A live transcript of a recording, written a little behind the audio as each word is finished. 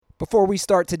Before we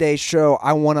start today's show,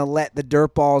 I want to let the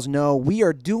Dirtballs know we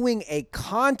are doing a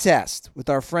contest with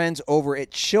our friends over at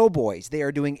Chill Boys. They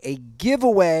are doing a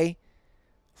giveaway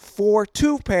for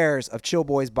 2 pairs of Chill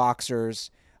Boys boxers.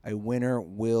 A winner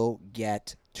will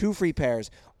get 2 free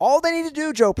pairs. All they need to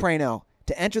do, Joe Prano,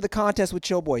 to enter the contest with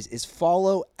Chill Boys is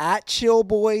follow at Chill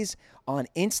Boys on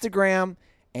Instagram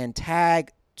and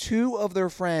tag 2 of their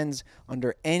friends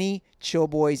under any Chill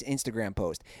Boys Instagram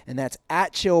post. And that's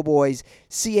at Chill Boys,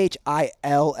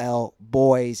 CHILL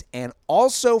Boys. And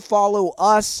also follow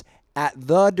us at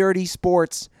The Dirty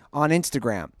Sports on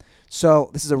Instagram. So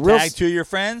this is a real... Tag 2 of your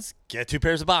friends, get 2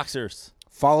 pairs of boxers.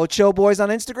 Follow Chill Boys on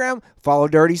Instagram, follow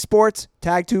Dirty Sports,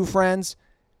 tag 2 friends,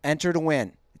 enter to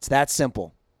win. It's that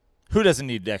simple. Who doesn't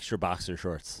need extra boxer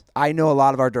shorts? I know a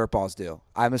lot of our dirtballs do.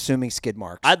 I'm assuming skid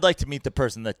marks. I'd like to meet the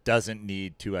person that doesn't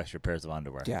need 2 extra pairs of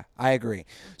underwear. Yeah, I agree.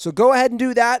 So go ahead and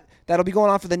do that. That'll be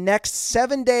going on for the next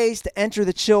 7 days to enter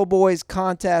the Chill Boys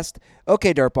contest.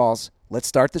 Okay, dirtballs, let's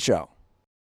start the show.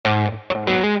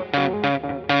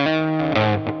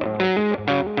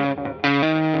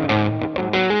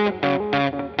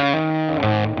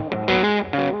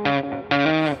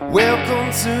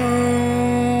 Welcome to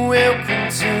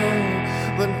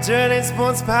the Dirty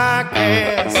Sports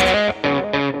Podcast.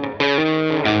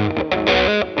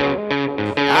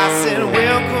 I said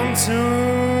welcome to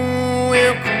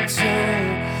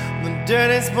the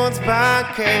Dirty Sports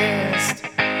Podcast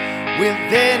with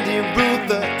Andy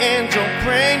Ruther and Joe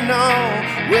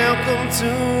Prano. Welcome to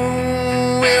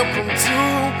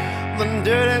the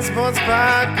Dirty Sports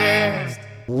Podcast.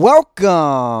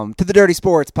 Welcome to the Dirty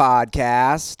Sports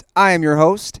Podcast. I am your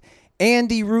host,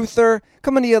 Andy Ruther,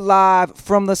 coming to you live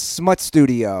from the Smut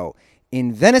Studio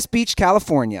in Venice Beach,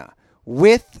 California,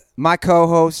 with my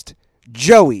co-host,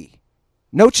 Joey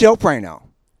No Chill Prano.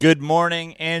 Good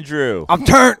morning, Andrew. I'm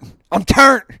turned.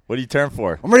 What do you turn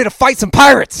for? I'm ready to fight some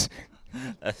pirates.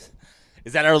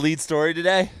 Is that our lead story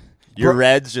today? Your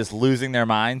Reds just losing their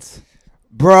minds?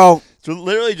 Bro. So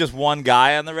literally just one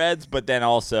guy on the Reds, but then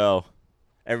also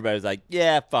everybody was like,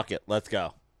 yeah, fuck it, let's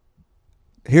go.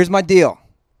 Here's my deal.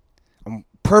 I'm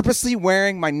purposely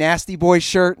wearing my Nasty Boy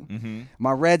shirt,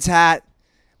 my Reds hat,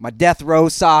 my Death Row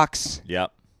socks.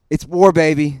 Yep. It's war,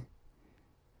 baby.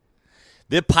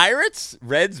 The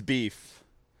Pirates-Reds beef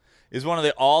is one of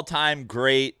the all-time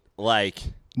great,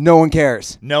 no one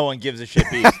cares. No one gives a shit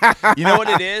beef. You know what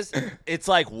it is? It's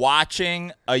like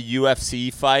watching a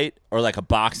UFC fight or like a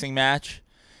boxing match,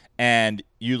 and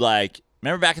you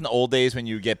remember back in the old days when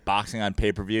you would get boxing on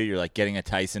pay-per-view, you're like getting a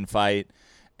Tyson fight,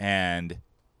 and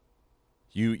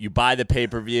you buy the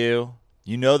pay-per-view.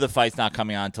 You know the fight's not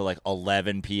coming on until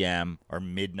 11 p.m. or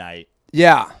midnight.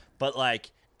 Yeah. But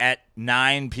at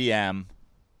 9 p.m.,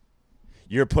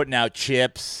 you're putting out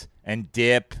chips and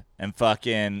dip and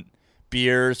fucking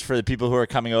beers for the people who are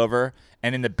coming over.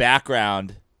 And in the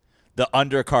background, the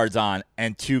undercard's on,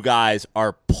 and 2 guys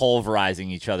are pulverizing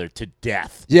each other to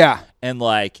death. Yeah. And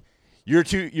you're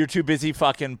too busy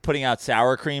fucking putting out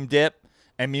sour cream dip,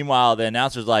 and meanwhile the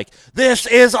announcer's like, "This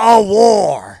is a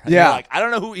war." And yeah. I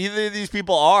don't know who either of these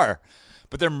people are,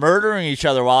 but they're murdering each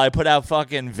other while I put out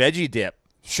fucking veggie dip.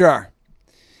 Sure.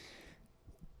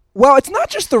 Well, it's not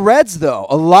just the Reds though.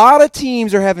 A lot of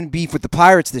teams are having beef with the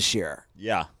Pirates this year.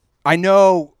 Yeah. I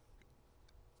know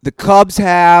the Cubs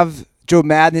have. Joe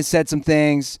Madden has said some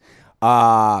things.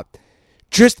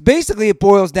 Just basically it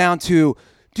boils down to,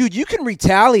 dude, you can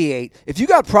retaliate. If you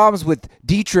got problems with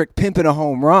Dietrich pimping a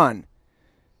home run,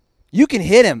 you can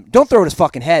hit him. Don't throw at his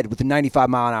fucking head with a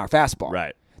 95-mile-an-hour fastball.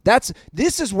 Right.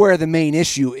 This is where the main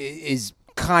issue is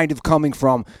kind of coming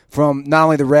from not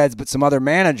only the Reds but some other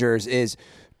managers is,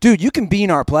 dude, you can bean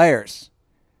our players.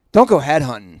 Don't go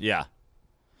headhunting. Yeah.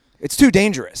 It's too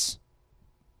dangerous.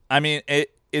 I mean,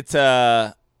 it's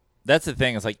that's the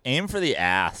thing. It's aim for the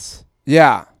ass.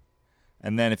 Yeah.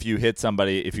 And then if you hit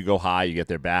somebody, if you go high, you get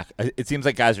their back. It seems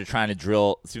like guys are trying to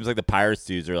drill. It seems like the Pirates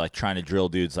dudes are trying to drill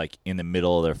dudes in the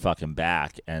middle of their fucking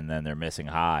back, and then they're missing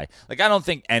high. I don't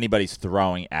think anybody's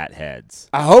throwing at heads.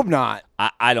 I hope not.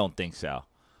 I don't think so.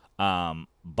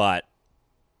 But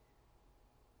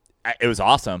it was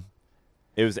awesome.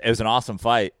 It was an awesome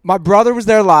fight. My brother was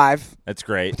there live That's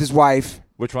great. with his wife,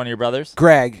 Which one of your brothers?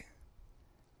 Greg.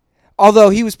 Although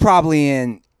he was probably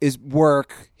in his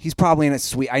work, he's probably in a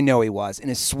suite. I know he was in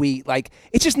a suite.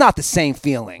 It's just not the same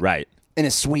feeling. Right. In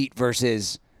a suite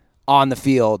versus on the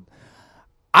field.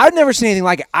 I've never seen anything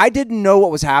like it. I didn't know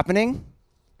what was happening.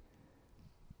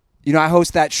 You know, I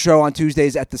host that show on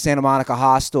Tuesdays at the Santa Monica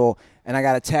Hostel, and I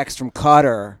got a text from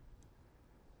Cutter.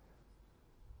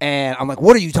 And I'm like,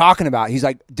 what are you talking about? He's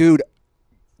like, dude,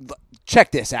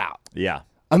 check this out. Yeah.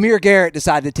 Amir Garrett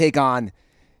decided to take on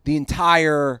the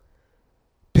entire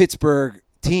Pittsburgh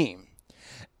team.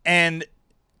 And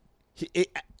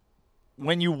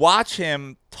when you watch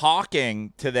him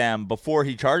talking to them before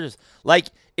he charges, like,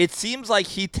 it seems like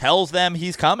he tells them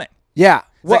he's coming. Yeah.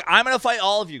 It's like, I'm going to fight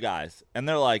all of you guys. And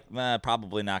they're like,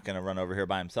 probably not going to run over here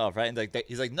by himself, right? And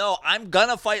he's like, no, I'm going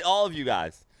to fight all of you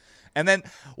guys. And then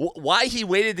why he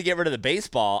waited to get rid of the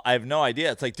baseball, I have no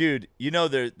idea. It's like, dude,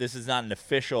 this is not an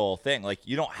official thing. Like,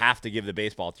 you don't have to give the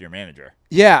baseball to your manager.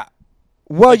 Yeah.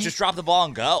 Well, just drop the ball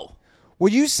and go.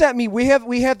 Well, you sent me. We have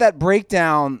that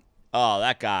breakdown. Oh,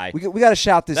 that guy. We got to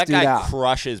shout this dude out. That guy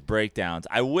crushes breakdowns.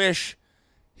 I wish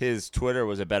his Twitter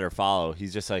was a better follow.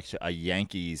 He's just like a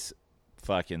Yankees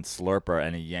fucking slurper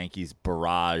and a Yankees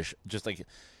barrage, just like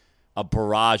a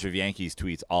barrage of Yankees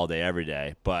tweets all day, every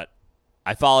day. But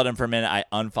I followed him for a minute. I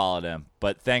unfollowed him.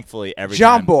 But thankfully,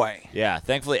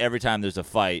 thankfully every time there's a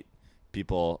fight,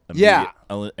 people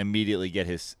immediately get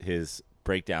his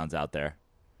breakdowns out there.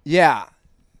 Yeah.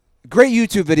 Great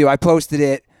YouTube video. I posted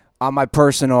it on my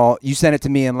personal. You sent it to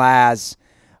me and Laz.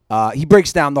 He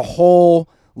breaks down the whole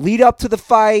lead up to the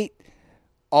fight,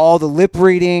 all the lip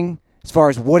reading, as far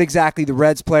as what exactly the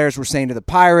Reds players were saying to the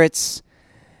Pirates.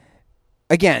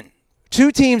 Again,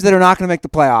 two teams that are not going to make the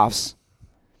playoffs.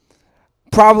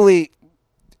 Probably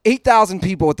 8,000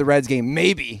 people at the Reds game,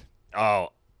 maybe. Oh.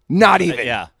 Not even.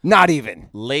 Yeah. Not even.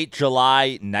 Late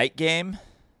July night game.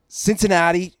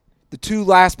 Cincinnati, the two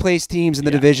last place teams in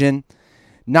the division.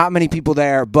 Not many people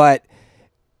there, but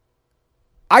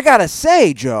I got to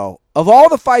say, Joe, of all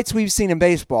the fights we've seen in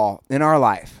baseball in our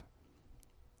life,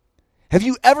 have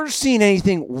you ever seen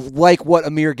anything like what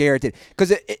Amir Garrett did?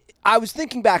 Because I was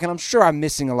thinking back, and I'm sure I'm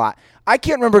missing a lot. I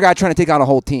can't remember a guy trying to take on a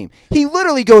whole team. He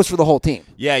literally goes for the whole team.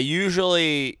 Yeah,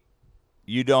 usually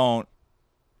you don't.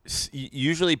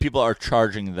 Usually people are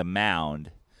charging the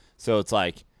mound. So it's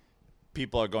like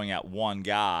people are going at one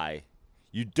guy.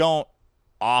 You don't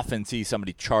often see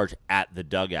somebody charge at the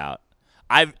dugout.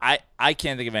 I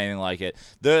can't think of anything like it.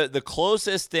 The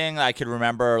closest thing I could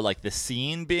remember, like the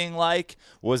scene being like,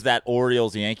 was that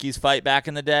Orioles-Yankees fight back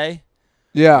in the day.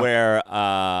 Yeah. Where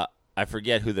I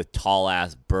forget who the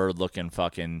tall-ass bird-looking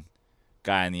fucking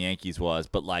guy in the Yankees was,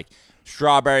 but like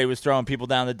Strawberry was throwing people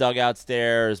down the dugout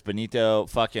stairs.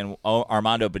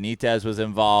 Armando Benitez was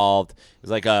involved. It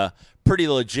was like a pretty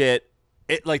legit,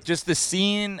 just the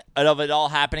scene of it all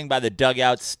happening by the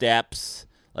dugout steps.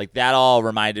 Like, that all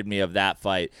reminded me of that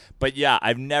fight. But, yeah,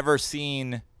 I've never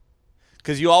seen –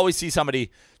 because you always see somebody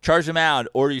charge the mound,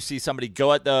 or you see somebody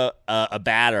go at a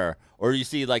batter, or you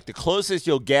see, like, the closest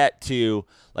you'll get to,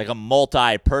 like, a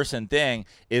multi-person thing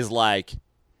is, like,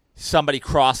 somebody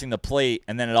crossing the plate,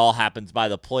 and then it all happens by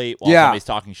the plate while somebody's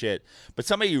talking shit. But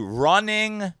somebody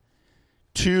running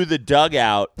to the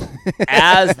dugout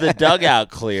as the dugout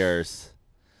clears,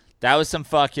 that was some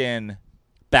fucking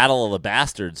Battle of the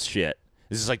Bastards shit.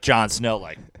 This is like Jon Snow,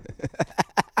 like,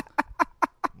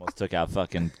 almost took out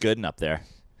fucking Gooden up there.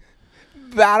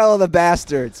 Battle of the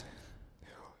Bastards.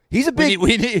 He's a big.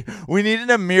 We need an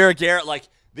Amir Garrett, like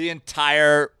the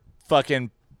entire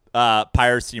fucking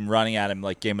Pirates team running at him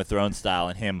like Game of Thrones style,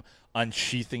 and him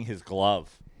unsheathing his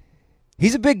glove.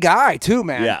 He's a big guy too,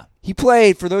 man. Yeah. He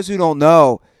played, for those who don't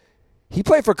know, he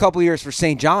played for a couple years for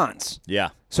St. John's.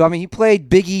 Yeah. So I mean, he played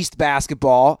Big East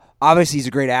basketball. Obviously, he's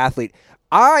a great athlete.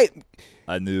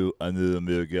 I knew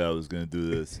Amir Garrett was going to do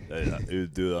this. He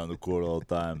would do it on the court all the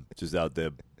time, just out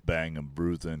there banging,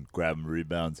 bruising, grabbing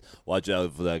rebounds. Watch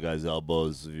out for that guy's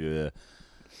elbows. Yeah.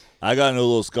 I got in a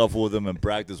little scuffle with him in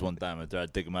practice one time. I tried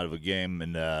to take him out of a game,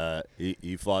 and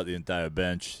he fought the entire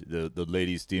bench. The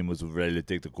ladies' team was ready to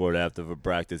take the court after for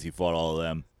practice. He fought all of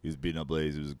them. He was beating up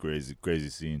ladies. It was a crazy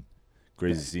scene.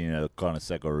 Crazy scene at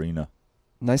Carnesecca Arena.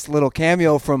 Nice little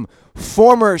cameo from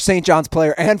former St. John's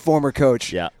player and former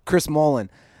coach, Chris Mullen.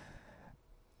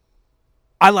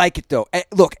 I like it, though.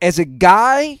 Look, as a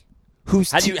guy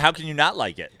whose how can you not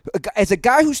like it? As a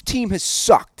guy whose team has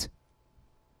sucked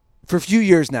for a few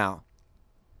years now,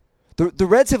 the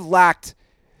Reds have lacked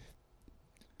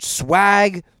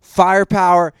swag,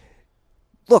 firepower.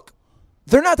 Look,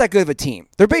 they're not that good of a team.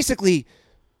 They're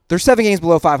 7 games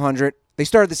below 500. They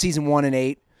started the season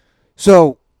 1-8,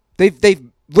 so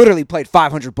they've literally played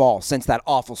 500 balls since that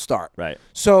awful start. Right.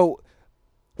 So,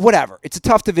 whatever. It's a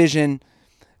tough division.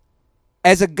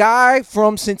 As a guy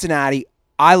from Cincinnati,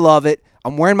 I love it.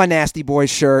 I'm wearing my Nasty Boys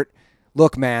shirt.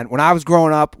 Look, man, when I was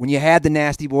growing up, when you had the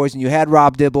Nasty Boys and you had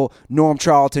Rob Dibble, Norm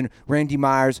Charlton, Randy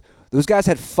Myers, those guys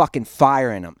had fucking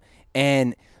fire in them.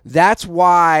 And that's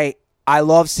why I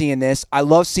love seeing this. I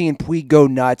love seeing Puig go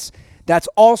nuts. That's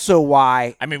also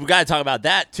why. I mean, we got to talk about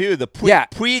that, too.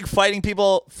 Puig fighting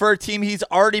people for a team he's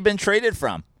already been traded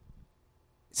from.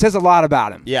 says a lot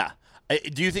about him. Yeah.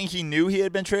 Do you think he knew he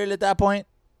had been traded at that point?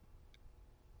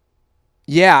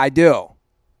 Yeah, I do.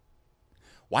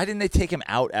 Why didn't they take him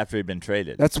out after he'd been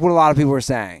traded? That's what a lot of people were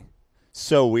saying.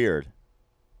 So weird.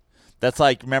 That's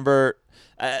like, remember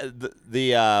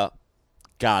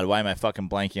God, why am I fucking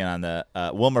blanking on the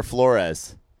Wilmer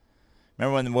Flores?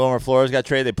 Remember when Wilmer Flores got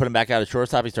traded, they put him back out of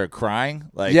shortstop, he started crying?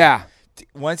 Like, Yeah.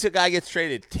 Once a guy gets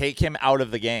traded, take him out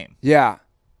of the game. Yeah.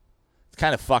 It's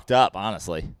kind of fucked up,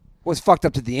 honestly. Was fucked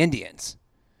up to the Indians.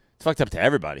 It's fucked up to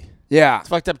everybody. Yeah. It's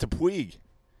fucked up to Puig.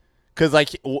 Because, like,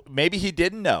 maybe he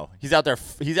didn't know. He's out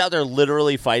there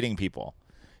literally fighting people.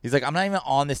 He's like, I'm not even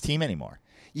on this team anymore.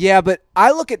 Yeah, but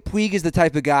I look at Puig as the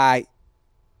type of guy,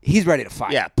 he's ready to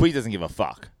fight. Yeah, Puig doesn't give a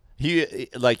fuck. He,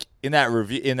 like, in that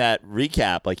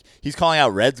recap, like, he's calling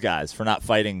out Reds guys for not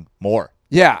fighting more.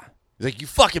 Yeah. He's like, you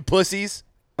fucking pussies.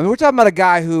 I mean, we're talking about a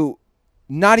guy who,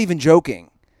 not even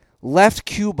joking, left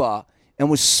Cuba and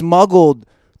was smuggled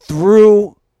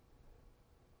through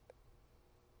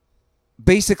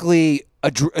basically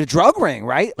a drug ring,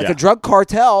 right? Like Yeah. a drug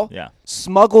cartel. Yeah.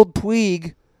 Smuggled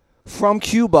Puig from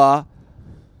Cuba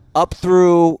up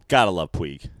through. Gotta love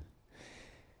Puig.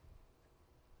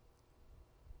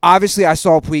 Obviously, I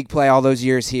saw Puig play all those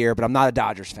years here, but I'm not a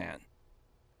Dodgers fan.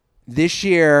 This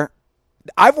year,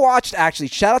 I've watched, actually,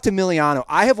 shout out to Miliano.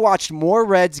 I have watched more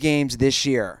Reds games this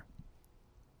year.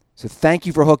 So thank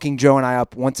you for hooking Joe and I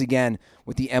up once again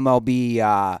with the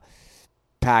MLB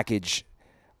package.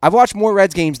 I've watched more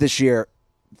Reds games this year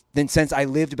than since I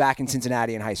lived back in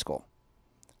Cincinnati in high school.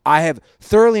 I have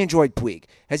thoroughly enjoyed Puig.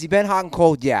 Has he been hot and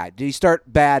cold? Yeah. Did he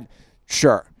start bad?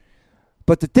 Sure.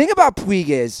 But the thing about Puig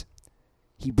is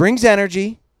he brings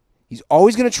energy. He's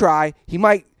always going to try. He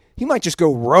might just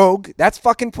go rogue. That's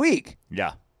fucking Puig.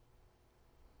 Yeah.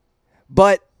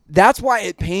 But that's why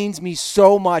it pains me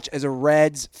so much as a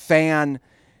Reds fan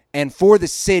and for the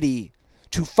city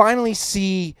to finally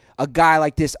see a guy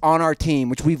like this on our team,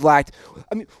 which we've lacked.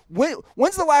 I mean,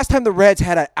 when's the last time the Reds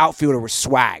had an outfielder with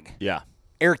swag? Yeah.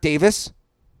 Eric Davis?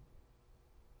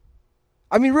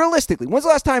 I mean, realistically, when's the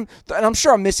last time, and I'm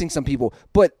sure I'm missing some people,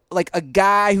 but like a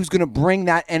guy who's going to bring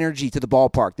that energy to the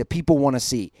ballpark that people want to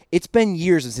see. It's been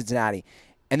years in Cincinnati,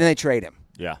 and then they trade him.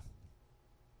 Yeah.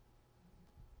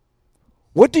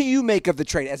 What do you make of the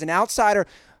trade? As an outsider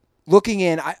looking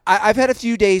in, I've had a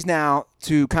few days now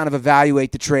to kind of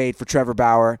evaluate the trade for Trevor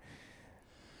Bauer.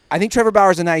 I think Trevor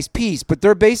Bauer's a nice piece, but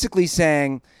they're basically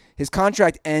saying his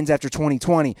contract ends after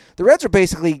 2020. The Reds are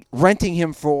basically renting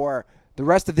him for the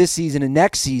rest of this season and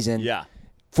next season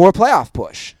for a playoff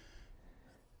push.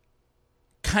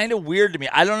 Kind of weird to me.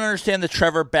 I don't understand the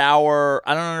Trevor Bauer.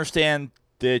 I don't understand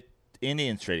the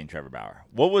Indians trading Trevor Bauer.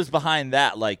 What was behind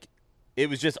that? Like, it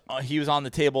was just he was on the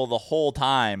table the whole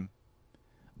time.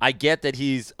 I get that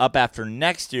he's up after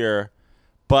next year,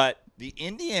 but the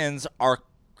Indians are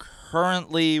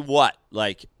currently what?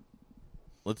 Like,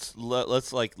 let's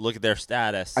like look at their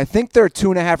status. I think they're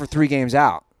 2.5 or 3 games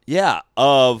out. Yeah,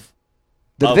 of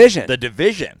the division. The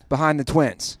division behind the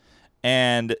Twins.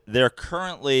 And they're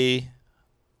currently,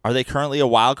 are they currently a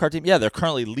wild card team? Yeah, they're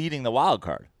currently leading the wild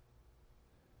card.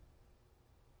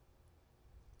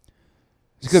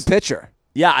 He's a good pitcher.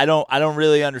 Yeah, I don't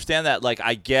really understand that. Like,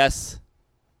 I guess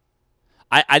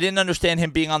I didn't understand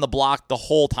him being on the block the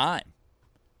whole time.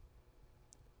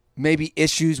 Maybe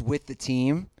issues with the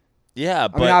team. Yeah,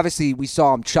 but I mean, obviously we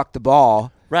saw him chuck the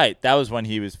ball. Right, that was when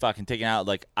he was fucking taken out.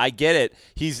 Like, I get it.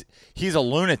 He's a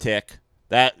lunatic.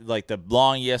 That, like, the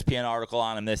long ESPN article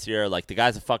on him this year, like, the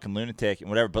guy's a fucking lunatic and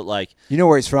whatever. But, like, you know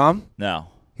where he's from? No.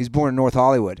 He's born in North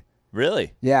Hollywood.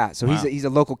 Really? Yeah. So Wow. he's a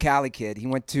local Cali kid. He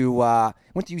went to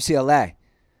UCLA.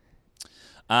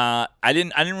 I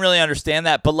didn't really understand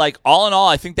that, but like all in all,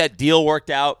 I think that deal worked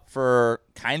out for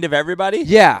kind of everybody.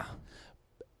 Yeah.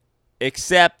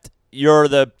 Except you're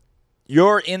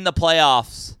in the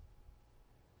playoffs,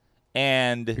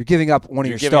 and you're giving up one of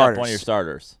your giving starters. Up one of your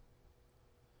starters.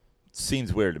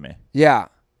 Seems weird to me. Yeah.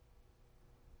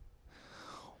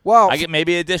 Well, I get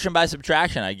maybe addition by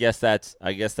subtraction. I guess that's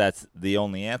the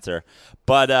only answer.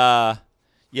 But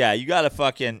yeah, you gotta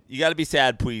be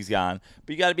sad Puig's gone,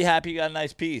 but you gotta be happy you got a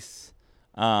nice piece.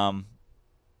 And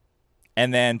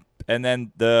then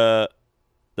the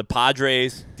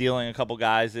Padres dealing a couple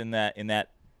guys in that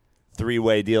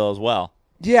 3-way deal as well.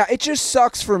 Yeah, it just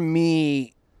sucks for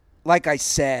me, like I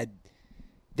said,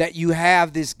 that you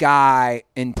have this guy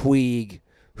in Puig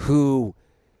who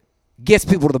gets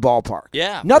people to the ballpark.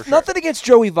 Yeah, Nothing against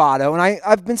Joey Votto, and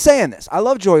I've been saying this. I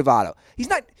love Joey Votto.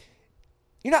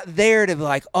 You're not there to be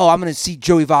like, oh, I'm going to see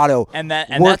Joey Votto. And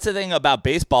that's the thing about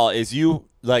baseball is you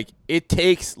Like, it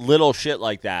takes little shit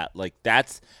like that. Like,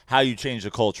 that's how you change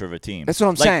the culture of a team. That's what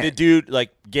I'm saying. Like, the dude,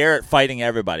 like, Garrett fighting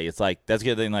everybody. It's like, that's a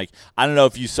good thing. Like, I don't know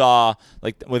if you saw,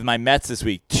 like, with my Mets this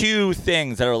week, 2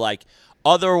 things that are, like,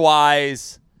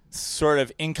 otherwise sort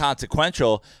of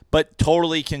inconsequential, but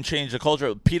totally can change the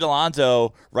culture. Pete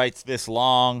Alonso writes this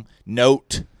long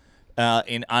note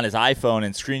on his iPhone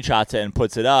and screenshots it and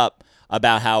puts it up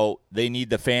about how they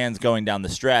need the fans going down the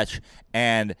stretch.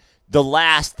 And the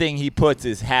last thing he puts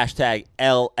is hashtag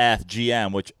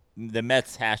LFGM, which the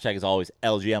Mets hashtag is always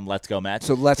LGM, let's go Mets.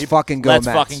 So let's fucking go Mets.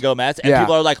 Mets. Let's fucking go Mets. And Yeah.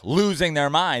 people are like losing their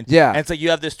mind. Yeah. And it's like you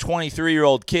have this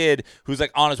 23-year-old kid who's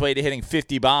like on his way to hitting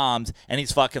 50 bombs, and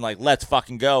he's fucking like, let's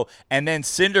fucking go. And then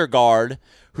Syndergaard,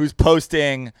 who's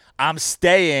posting I'm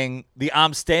staying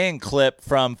clip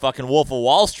from fucking Wolf of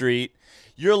Wall Street.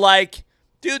 You're like,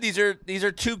 dude, these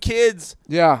are 2 kids,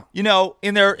 Yeah. you know,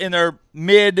 in their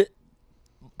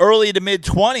early to mid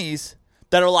 20s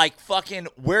that are like, fucking,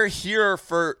 we're here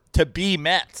to be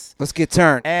Mets. Let's get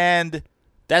turned. And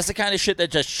that's the kind of shit that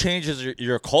just changes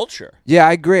your culture. Yeah,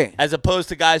 I agree. As opposed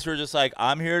to guys who are just like,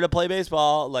 I'm here to play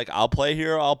baseball. Like, I'll play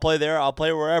here, I'll play there, I'll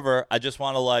play wherever. I just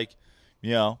want to, like,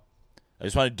 you know, I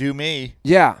just want to do me.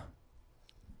 Yeah.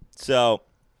 So,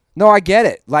 No, I get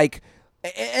it. Like,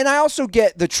 and I also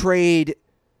get the trade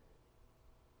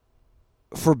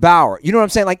for Bauer. You know what I'm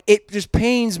saying? Like, it just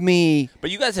pains me.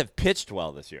 but you guys have pitched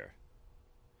well this year.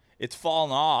 It's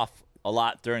fallen off a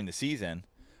lot during the season,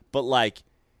 but, like,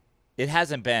 it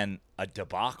hasn't been a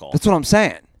debacle. That's what I'm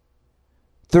saying.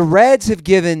 The Reds have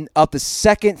given up the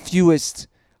second fewest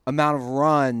amount of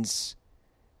runs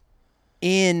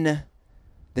in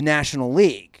the National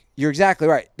League. You're exactly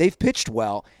right. They've pitched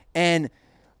well, and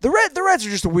the Reds are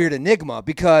just a weird enigma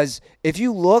because if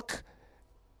you look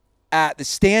at the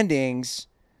standings,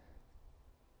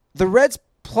 the Reds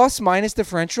plus-minus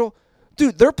differential,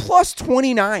 dude, they're plus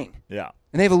 29, Yeah,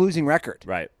 and they have a losing record.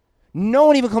 right. No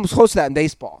one even comes close to that in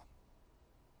baseball.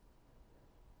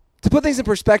 To put things in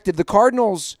perspective, the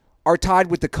Cardinals are tied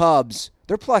with the Cubs.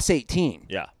 They're plus 18.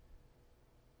 Yeah.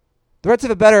 The Reds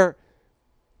have a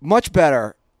much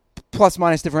better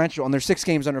plus-minus differential, and they're 6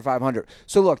 games under 500.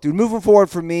 So, look, dude, moving forward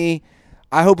for me,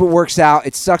 I hope it works out.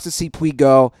 It sucks to see Puig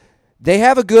go. They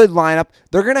have a good lineup.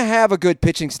 They're going to have a good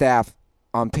pitching staff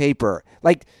on paper.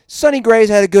 Like, Sonny Gray's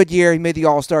had a good year. He made the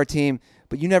All-Star team,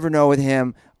 but you never know with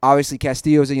him. Obviously,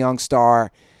 Castillo's a young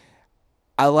star.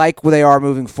 I like where they are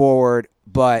moving forward,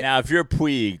 but Now, if you're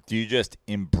Puig, do you just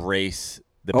embrace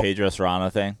the Pedro Serrano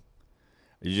thing?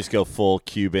 You just go full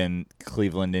Cuban,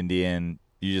 Cleveland Indian.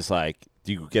 You just like,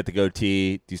 do you get the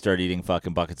goatee? Do you start eating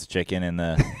fucking buckets of chicken in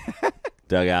the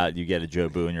dugout? You get a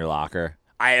Jobu in your locker?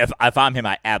 If I'm him,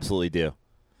 I absolutely do.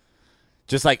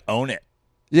 Just like own it.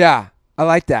 yeah, I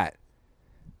like that.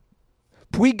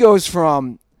 Puig goes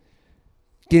from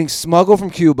getting smuggled from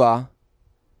Cuba,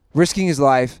 risking his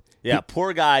life. Yeah,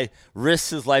 poor guy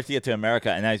risks his life to get to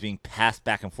America, and now he's being passed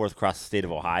back and forth across the state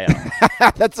of Ohio.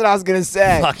 That's what I was going to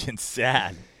say. Fucking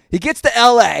sad. He gets to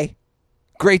L.A.,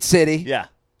 great city. Yeah.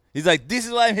 He's like, this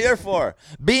is what I'm here for.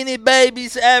 Beanie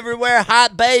babies everywhere,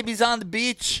 hot babies on the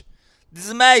beach. This is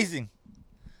amazing.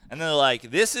 And they're like,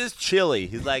 this is Chile.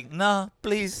 He's like, no,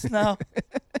 please, no.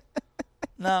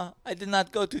 No, I did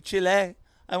not go to Chile.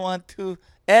 I want to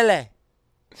L.A.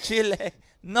 Chile.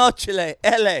 No Chile.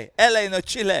 L.A. L.A. no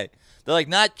Chile. They're like,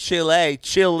 not Chile,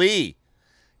 Chile.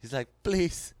 He's like,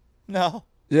 please, no.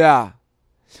 Yeah.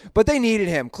 But they needed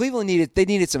him. Cleveland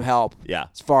needed some help Yeah.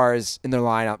 as far as in their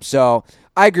lineup. So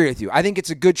I agree with you. I think it's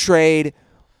a good trade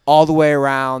all the way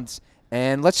around.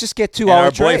 And let's just get to And all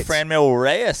our the boy trades. Franmil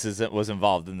Reyes was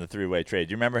involved in the 3-way trade.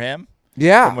 Do you remember him?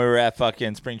 Yeah. When we were at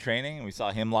fucking spring training and we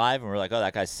saw him live and we were like, oh,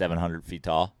 that guy's 700 feet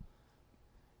tall.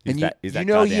 He's And that you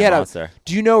know he goddamn had monster.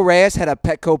 do you know Reyes had a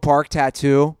Petco Park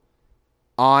tattoo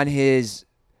on his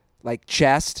like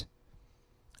chest?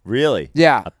 Really?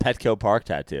 Yeah. A Petco Park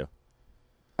tattoo.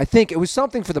 I think it was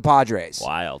something for the Padres.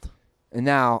 Wild. And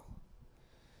now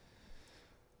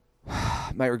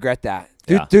might regret that.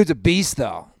 Yeah. Dude's a beast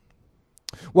though.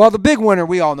 Well, the big winner,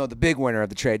 we all know the big winner of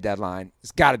the trade deadline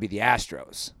has got to be the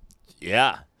Astros.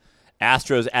 Yeah.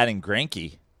 Astros adding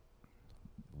Greinke.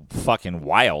 Fucking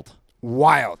wild.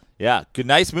 Wild. Yeah. Good,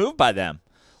 nice move by them.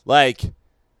 Like,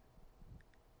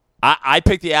 I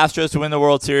picked the Astros to win the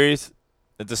World Series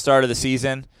at the start of the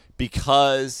season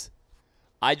because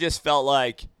I just felt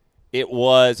like it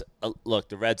was look,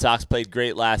 the Red Sox played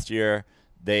great last year.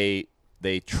 They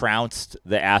trounced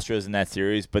the Astros in that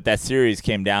series, but that series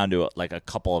came down to like a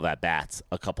couple of at-bats,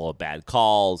 a couple of bad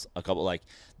calls, a couple like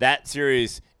that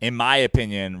series, in my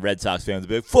opinion, Red Sox fans would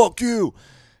be like, fuck you,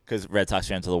 because Red Sox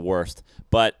fans are the worst.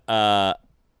 But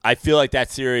I feel like that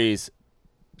series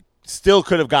still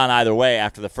could have gone either way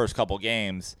after the first couple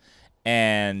games.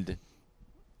 And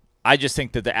I just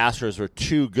think that the Astros were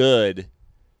too good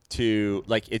to,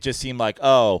 like, it just seemed like,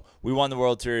 oh, we won the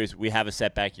World Series. We have a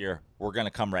setback here. We're going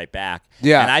to come right back.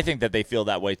 Yeah. And I think that they feel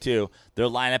that way too. Their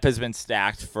lineup has been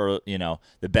stacked for,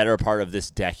 the better part of this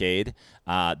decade.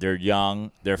 They're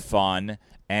young. They're fun.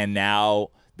 And now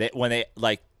this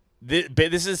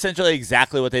is essentially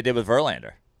exactly what they did with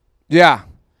Verlander. Yeah,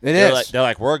 is. They're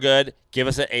like, we're good. Give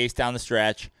us an ace down the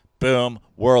stretch. Boom,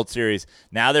 World Series.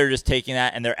 Now they're just taking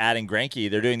that and they're adding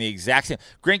Greinke. They're doing the exact same.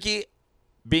 Greinke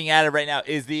being added right now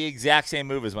is the exact same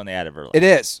move as when they added Verlander. It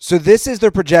is. So this is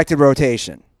their projected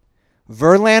rotation.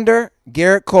 Verlander,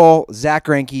 Garrett Cole, Zach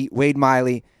Greinke, Wade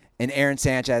Miley, and Aaron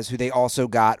Sanchez, who they also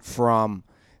got from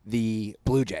the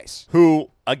Blue Jays. Who,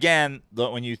 again,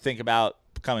 when you think about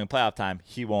coming playoff time,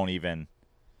 he won't even,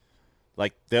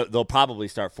 like, they'll probably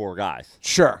start 4 guys.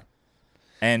 Sure.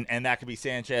 And that could be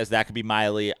Sanchez, that could be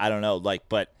Miley, I don't know. Like,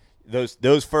 but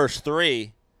those first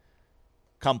 3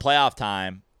 come playoff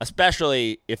time,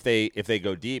 especially if they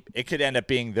go deep, it could end up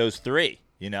being those 3.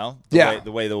 The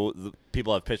way the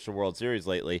people have pitched the World Series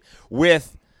lately,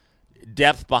 with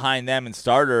depth behind them and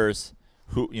starters,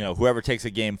 whoever takes a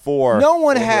game 4. No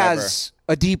one has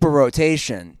a deeper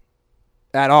rotation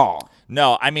at all.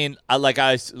 No, I mean,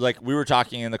 we were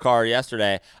talking in the car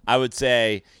yesterday. I would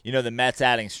say, the Mets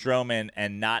adding Stroman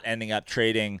and not ending up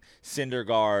trading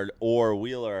Syndergaard or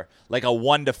Wheeler, like a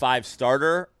 1-5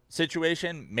 starter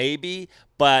situation, maybe,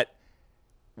 but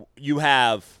you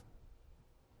have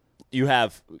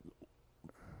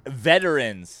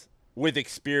veterans with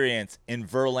experience in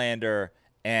Verlander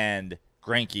and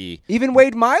Greinke. Even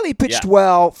Wade Miley pitched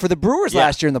well for the Brewers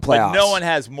last year in the playoffs. But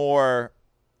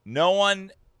no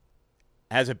one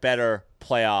has a better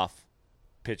playoff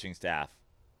pitching staff,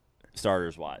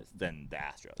 starters-wise, than the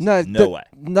Astros. No way.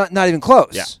 Not even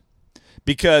close. Yeah.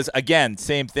 Because, again,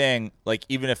 same thing, like,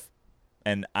 even if,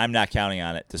 and I'm not counting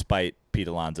on it, despite Pete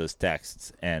Alonso's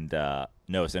texts and Noah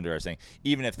Syndergaard saying,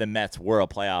 even if the Mets were a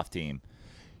playoff team,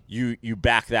 you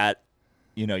back that,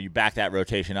 you back that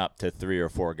rotation up to 3 or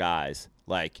 4 guys.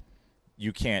 Like,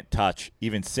 you can't touch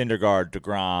even Syndergaard,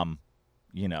 DeGrom,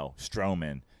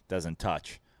 Stroman doesn't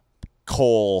touch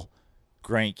Cole,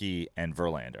 Greinke, and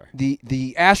Verlander.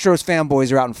 The Astros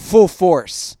fanboys are out in full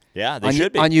force. Yeah, they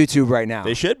should be on YouTube right now.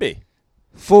 They should be.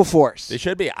 Full force. They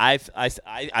should be. I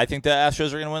think the Astros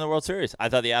are going to win the World Series. I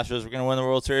thought the Astros were going to win the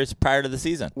World Series prior to the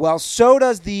season. Well, so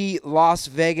does the Las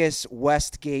Vegas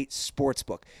Westgate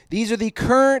Sportsbook. These are the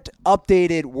current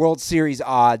updated World Series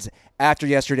odds after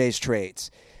yesterday's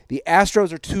trades. The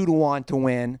Astros are 2-1 to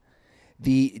win.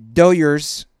 The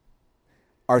Dodgers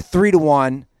are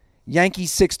 3-1.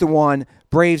 Yankees 6-1.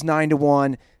 Braves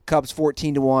 9-1. Cubs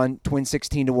 14-1. Twins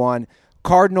 16-1.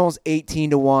 Cardinals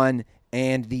 18-1.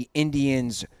 And the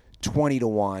Indians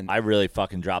 20-1. I really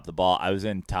fucking dropped the ball. I was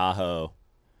in Tahoe.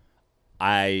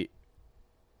 I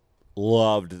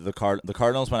loved the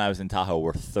Cardinals when I was in Tahoe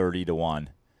were 30-1.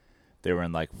 They were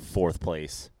in like 4th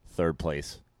place, 3rd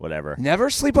place, whatever. Never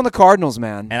sleep on the Cardinals,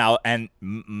 man. And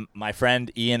my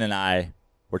friend Ian and I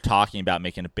were talking about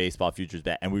making a baseball futures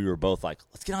bet, and we were both like,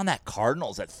 let's get on that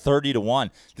Cardinals at 30-1.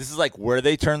 This is like where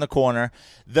they turn the corner.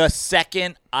 The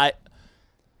second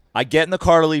I get in the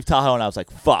car to leave Tahoe, and I was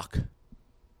like, fuck.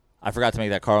 I forgot to make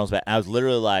that Cardinals bet. And I was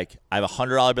literally like, I have a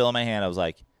 $100 bill in my hand. I was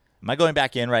like, am I going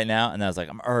back in right now? And I was like,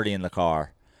 I'm already in the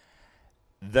car.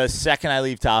 The second I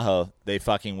leave Tahoe, they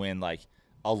fucking win like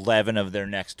 11 of their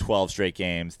next 12 straight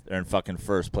games. They're in fucking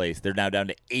first place. They're now down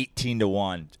to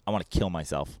 18-1. I want to kill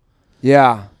myself.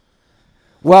 Yeah.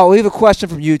 Well, we have a question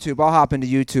from YouTube. I'll hop into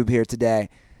YouTube here today.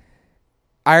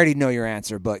 I already know your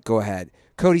answer, but go ahead.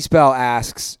 Cody Spell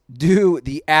asks, do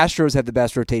the Astros have the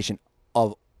best rotation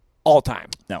of all time?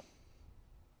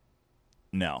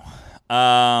 No.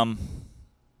 I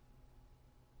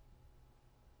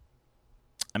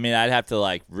mean, I'd have to,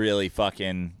 like, really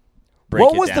fucking break it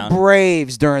down. What was the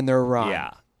Braves during their run?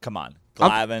 Yeah, come on.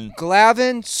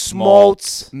 Glavine,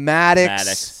 Smoltz,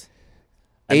 Maddox.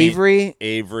 Avery.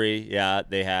 Yeah,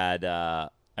 they had.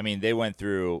 They went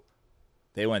through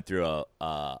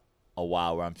a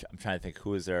while where I'm trying to think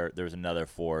who was there. There was another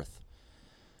 4th,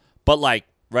 but like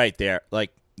right there,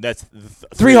 like that's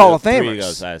 3 Hall of Famers. 3 of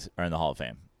those guys are in the Hall of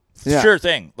Fame. Yeah. Sure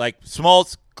thing. Like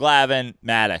Smoltz, Glavine,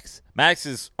 Maddox. Maddox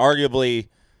is arguably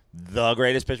the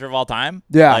greatest pitcher of all time.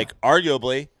 Yeah, like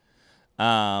arguably.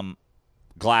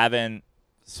 Glavine,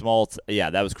 Smoltz. Yeah,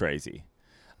 that was crazy.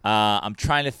 I'm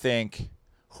trying to think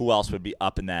who else would be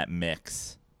up in that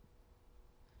mix.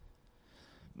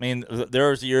 I mean, there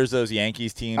was years those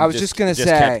Yankees teams. I was just gonna say,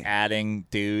 kept adding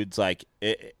dudes. Like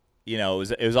it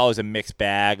was always a mixed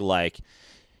bag. Like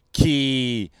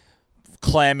Key,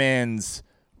 Clemens,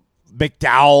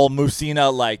 McDowell,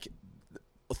 Musina, like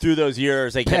through those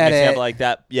years, they kept mixing up like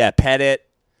that. Yeah, Pettit.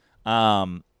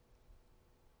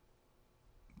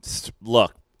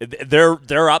 Look,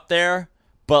 they're up there,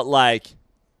 but like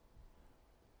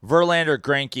Verlander,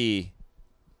 Greinke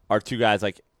are two guys.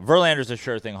 Like Verlander's a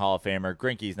sure thing Hall of Famer.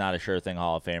 Greinke's not a sure thing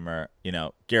Hall of Famer. You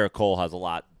know, Garrett Cole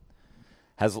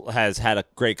has had a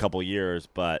great couple years,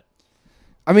 but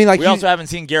I mean, like we also haven't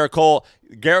seen Garrett Cole.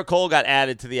 Garrett Cole got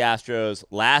added to the Astros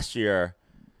last year.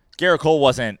 Garrett Cole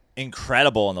wasn't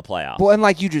incredible in the playoffs. Well, and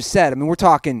like you just said, I mean, we're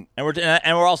talking, and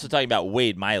we're also talking about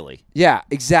Wade Miley. Yeah,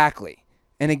 exactly.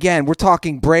 And again, we're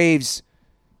talking Braves.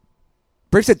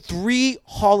 Braves had 3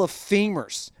 Hall of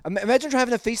Famers. Imagine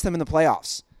having to face them in the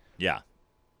playoffs. Yeah.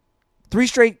 3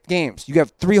 straight games. You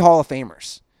have 3 Hall of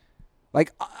Famers.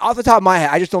 Like, off the top of my head,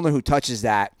 I just don't know who touches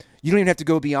that. You don't even have to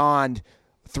go beyond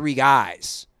 3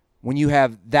 guys when you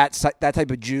have that type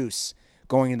of juice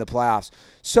going into the playoffs.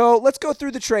 So let's go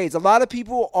through the trades. A lot of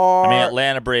people are. I mean,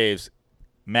 Atlanta Braves: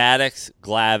 Maddox,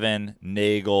 Glavine,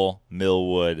 Nagel,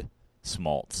 Millwood,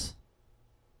 Smoltz.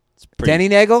 Denny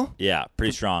Nagel? Yeah,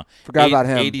 pretty strong. Forgot about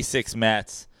him. 86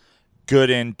 Mets: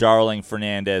 Gooden, Darling,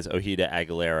 Fernandez, Ojeda,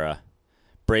 Aguilera.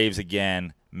 Braves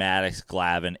again: Maddox,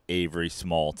 Glavine, Avery,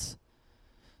 Smoltz.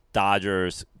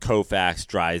 Dodgers: Koufax,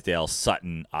 Drysdale,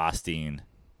 Sutton, Osteen.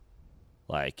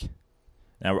 Like,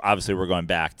 now obviously we're going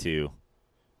back to,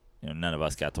 none of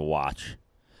us got to watch,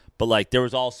 but like there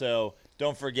was also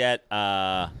don't forget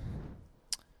the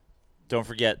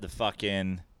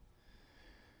fucking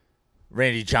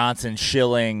Randy Johnson,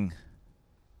 Schilling,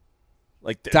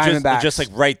 like Diamondbacks. just like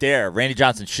right there. Randy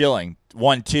Johnson, Schilling,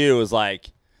 1-2 is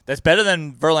like that's better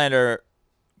than Verlander,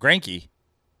 Greinke.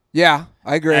 Yeah,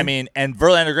 I agree. I mean, and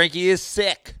Verlander, Greinke is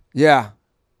sick. Yeah.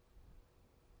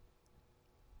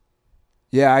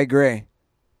 Yeah, I agree.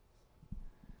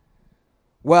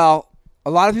 Well,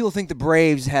 a lot of people think the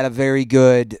Braves had a very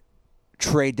good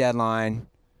trade deadline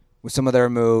with some of their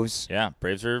moves. Yeah,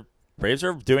 Braves are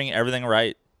doing everything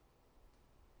right.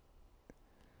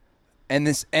 And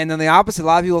on the opposite, a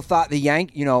lot of people thought the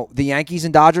Yankees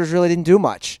and Dodgers really didn't do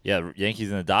much. Yeah,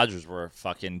 Yankees and the Dodgers were a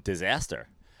fucking disaster.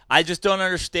 I just don't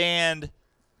understand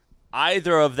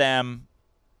either of them.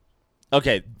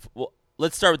 Okay, well,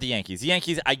 let's start with the Yankees. The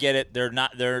Yankees, I get it.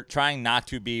 They're trying not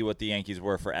to be what the Yankees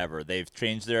were forever. They've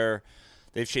changed their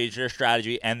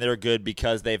strategy, and they're good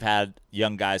because they've had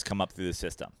young guys come up through the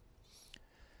system.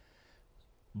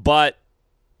 But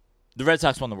the Red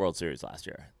Sox won the World Series last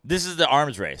year. This is the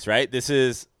arms race, right? This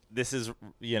is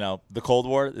the Cold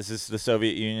War. This is the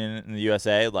Soviet Union and the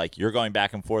USA. Like, you're going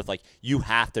back and forth. Like, you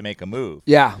have to make a move.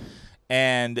 Yeah.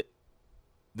 And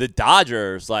the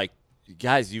Dodgers, like,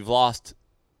 guys, you've lost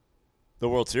the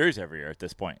World Series every year at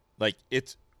this point. Like,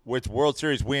 it's World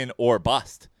Series win or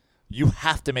bust. You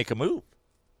have to make a move.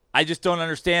 I just don't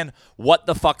understand what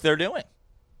the fuck they're doing.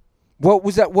 What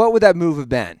was that? What would that move have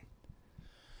been?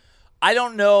 I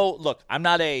don't know. Look, I'm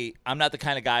not the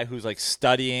kind of guy who's like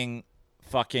studying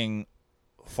fucking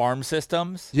farm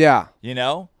systems. Yeah.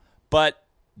 But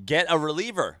get a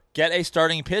reliever, get a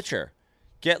starting pitcher,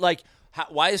 get like.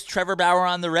 Why is Trevor Bauer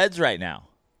on the Reds right now?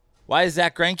 Why is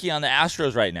Zach Greinke on the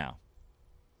Astros right now?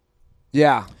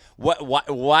 Yeah.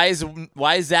 Why is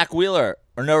Zach Wheeler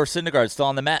or Noah Syndergaard still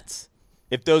on the Mets?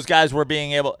 If those guys were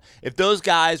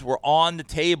on the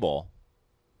table.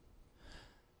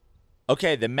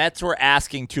 Okay, the Mets were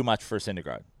asking too much for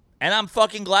Syndergaard. And I'm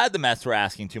fucking glad the Mets were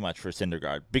asking too much for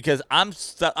Syndergaard because I'm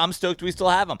stoked we still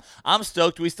have him. I'm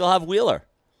stoked we still have Wheeler.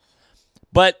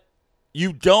 But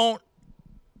you don't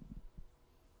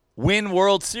win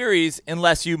World Series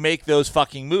unless you make those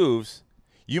fucking moves.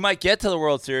 You might get to the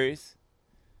World Series,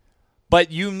 but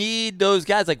you need those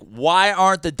guys. Like, why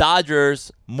aren't the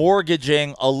Dodgers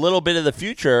mortgaging a little bit of the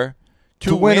future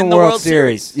to win the World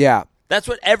Series? Yeah. That's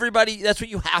what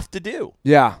you have to do.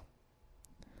 Yeah.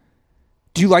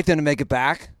 Do you like them to make it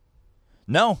back?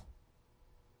 No,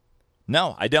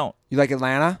 I don't. You like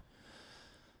Atlanta?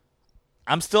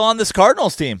 I'm still on this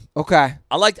Cardinals team. Okay.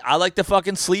 I like the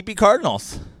fucking sleepy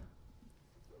Cardinals.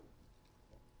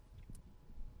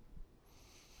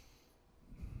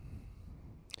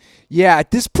 Yeah,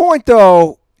 at this point,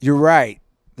 though, you're right.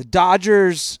 The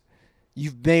Dodgers,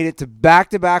 you've made it to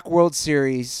back-to-back World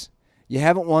Series. You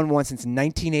haven't won one since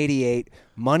 1988.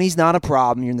 Money's not a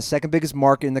problem. You're in the second biggest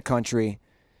market in the country.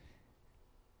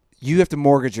 You have to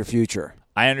mortgage your future.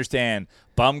 I understand.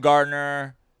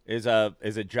 Bumgarner is a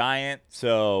giant,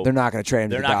 so they're not going to trade him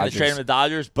to the Dodgers. They're not going to trade him to the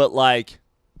Dodgers, but like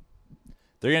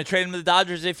they're going to trade him to the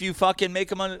Dodgers if you fucking make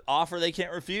them an offer they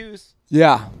can't refuse.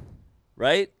 Yeah.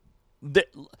 Right?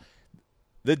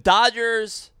 The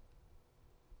Dodgers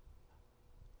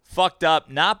fucked up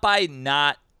not by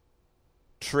not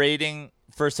trading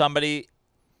for somebody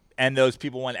and those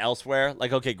people went elsewhere.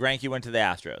 Like, okay, Greinke went to the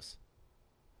Astros.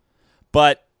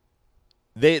 But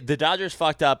the Dodgers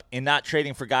fucked up in not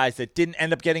trading for guys that didn't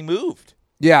end up getting moved.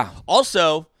 Yeah.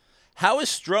 Also, how is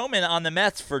Stroman on the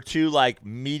Mets for two, like,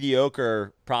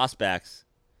 mediocre prospects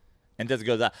and doesn't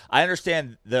go that? I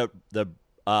understand the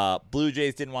Blue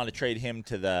Jays didn't want to trade him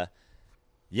to the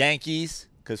Yankees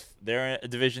because they're a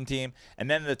division team. And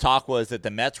then the talk was that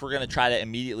the Mets were going to try to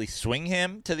immediately swing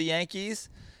him to the Yankees.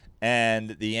 And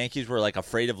the Yankees were, like,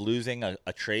 afraid of losing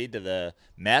a trade to the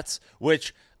Mets,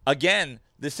 which, again,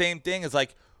 the same thing is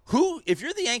like, if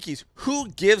you're the Yankees, who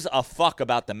gives a fuck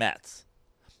about the Mets?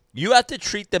 You have to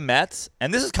treat the Mets,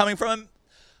 and this is coming from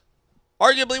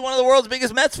arguably one of the world's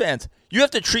biggest Mets fans. You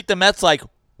have to treat the Mets like,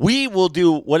 we will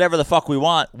do whatever the fuck we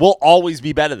want. We'll always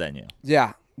be better than you.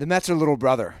 Yeah. The Mets are little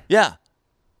brother. Yeah.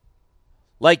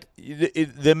 Like,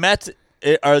 the Mets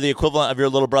are the equivalent of your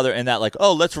little brother in that, like,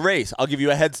 oh, let's race. I'll give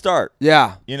you a head start.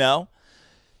 Yeah. You know?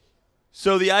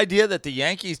 So the idea that the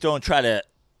Yankees don't try to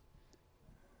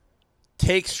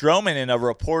take Stroman in a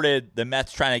reported the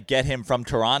Mets trying to get him from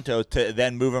Toronto to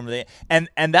then move him to the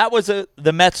and that was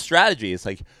the Mets strategy. It's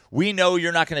like, we know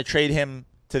you're not going to trade him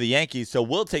to the Yankees, so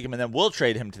we'll take him and then we'll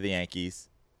trade him to the Yankees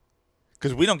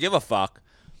because we don't give a fuck.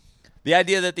 The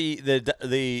idea that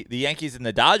the Yankees and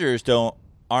the Dodgers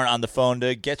aren't on the phone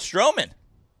to get Stroman.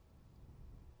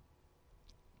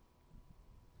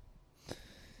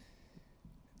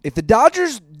 If the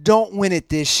Dodgers don't win it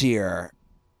this year,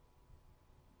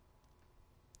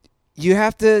 you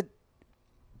have to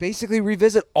basically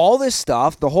revisit all this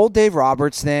stuff, the whole Dave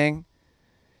Roberts thing.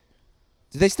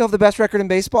 Do they still have the best record in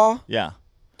baseball? Yeah.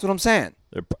 That's what I'm saying.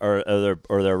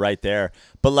 They're right there.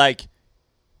 But, like,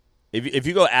 if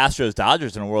you go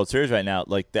Astros-Dodgers in a World Series right now,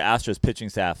 like, the Astros pitching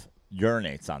staff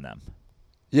urinates on them.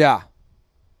 Yeah.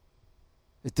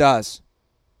 It does.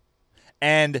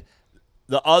 And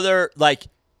the other, like,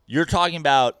 you're talking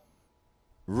about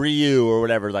Ryu or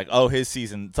whatever, like, oh, his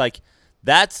season. It's like,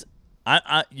 that's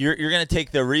you're going to take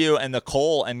the Ryu and the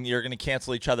Cole and you're going to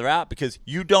cancel each other out because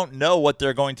you don't know what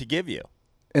they're going to give you.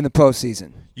 In the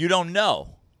postseason. You don't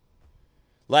know.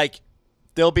 Like,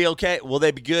 they'll be okay. Will they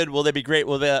be good? Will they be great?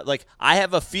 Will they, like, I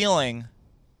have a feeling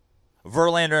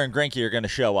Verlander and Greinke are going to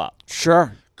show up.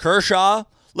 Sure. Kershaw,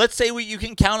 let's say you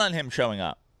can count on him showing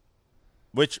up,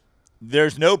 which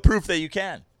there's no proof that you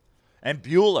can. And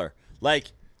Bueller,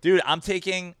 like, dude, I'm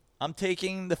taking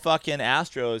the fucking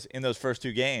Astros in those first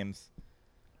two games.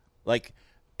 Like,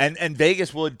 and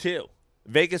Vegas would too.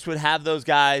 Vegas would have those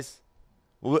guys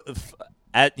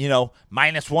at,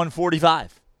 minus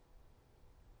 145.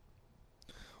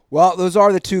 Well, those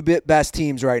are the two best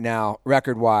teams right now,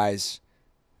 record-wise.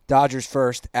 Dodgers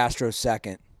first, Astros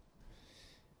second.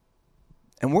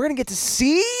 And we're going to get to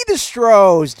see the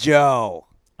Stros, Joe.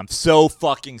 I'm so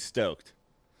fucking stoked.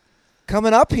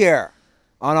 Coming up here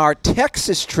on our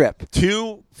Texas trip.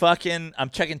 I'm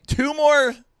checking two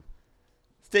more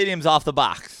stadiums off the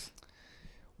box.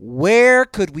 Where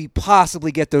could we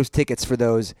possibly get those tickets for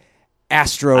those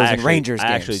Astros and Rangers games?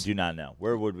 I actually do not know.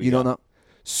 Where would we go? You don't know?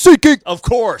 SeatGeek! Of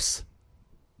course.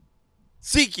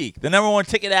 SeatGeek, the number one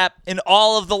ticket app in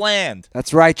all of the land.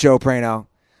 That's right, Joe Prano.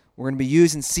 We're going to be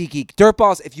using SeatGeek.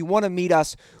 Dirtballs, if you want to meet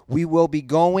us, we will be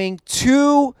going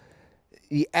to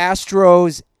the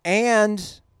Astros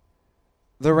and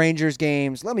the Rangers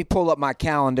games. Let me pull up my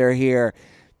calendar here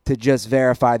to just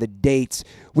verify the dates.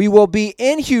 We will be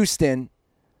in Houston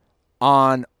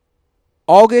on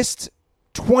August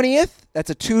 20th. That's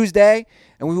a Tuesday.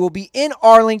 And we will be in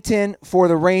Arlington for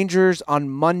the Rangers on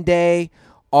Monday,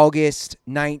 August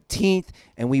 19th.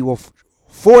 And we will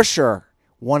for sure,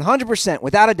 100%,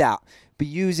 without a doubt, be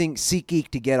using SeatGeek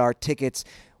to get our tickets.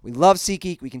 We love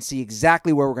SeatGeek. We can see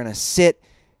exactly where we're going to sit.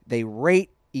 They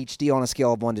rate each deal on a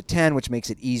scale of 1 to 10, which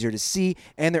makes it easier to see.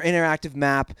 And their interactive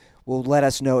map will let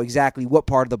us know exactly what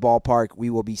part of the ballpark we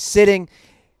will be sitting.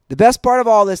 The best part of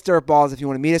all this, Dirtballs, if you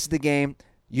want to meet us at the game,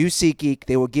 use SeatGeek.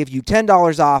 They will give you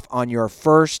 $10 off on your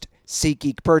first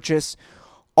SeatGeek purchase.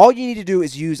 All you need to do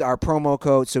is use our promo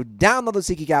code. So download the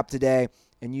SeatGeek app today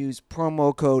and use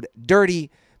promo code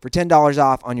DIRTY for $10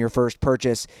 off on your first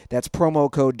purchase. That's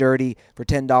promo code DIRTY for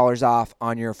 $10 off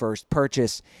on your first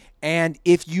purchase. And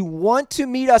if you want to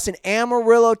meet us in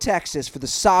Amarillo, Texas for the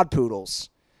Sod Poodles,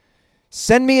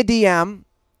 send me a DM.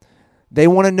 They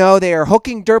want to know they are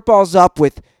hooking Dirtballs up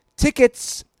with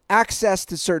tickets, access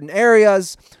to certain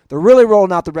areas. They're really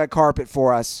rolling out the red carpet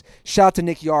for us. Shout out to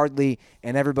Nick Yardley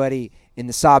and everybody in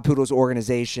the Sod Poodles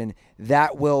organization.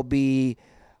 That will be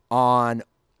on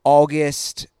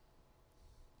August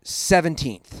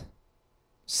 17th,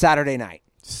 Saturday night.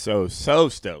 So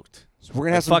stoked. So we're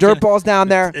gonna have some dirt balls down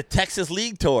there. The Texas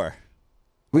League Tour.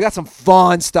 We got some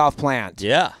fun stuff planned.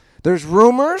 Yeah. There's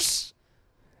rumors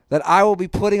that I will be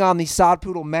putting on the Sod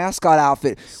Poodle mascot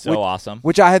outfit. Awesome.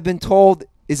 Which I have been told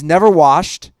is never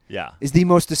washed. Yeah. Is the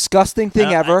most disgusting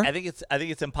thing ever. I think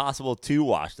it's impossible to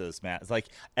wash those masks. Like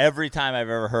every time I've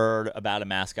ever heard about a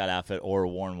mascot outfit or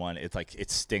worn one, it's like it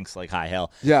stinks like high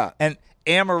hell. Yeah. And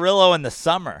Amarillo in the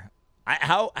summer.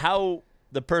 How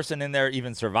the person in there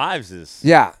even survives is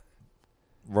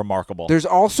remarkable. There's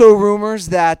also rumors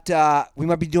that we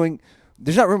might be doing.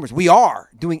 There's not rumors. We are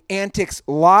doing antics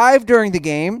live during the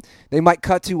game. They might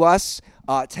cut to us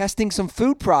testing some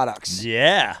food products.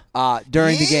 Yeah.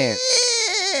 During the game.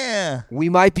 Yeah. We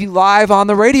might be live on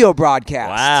the radio broadcast.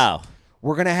 Wow.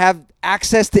 We're going to have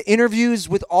access to interviews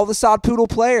with all the Sod Poodle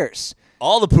players.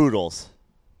 All the poodles.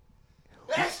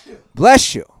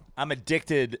 Bless you. I'm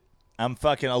addicted. I'm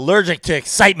fucking allergic to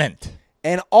excitement.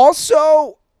 And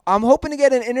also, I'm hoping to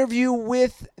get an interview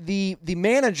with the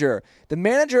manager. The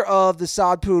manager of the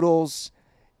Sod Poodles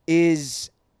he's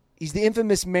the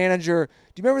infamous manager.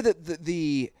 Do you remember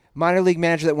the minor league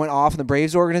manager that went off in the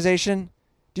Braves organization?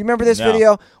 Do you remember this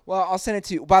video? Well, I'll send it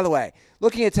to you. By the way,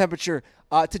 looking at temperature,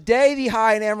 today the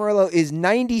high in Amarillo is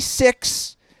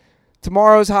 96.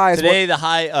 Tomorrow's high is today the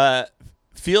high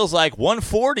feels like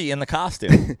 140 in the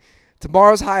costume.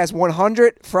 Tomorrow's high is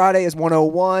 100. Friday is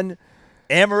 101.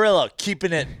 Amarillo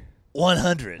keeping it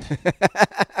 100.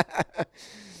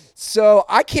 So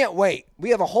I can't wait.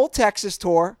 We have a whole Texas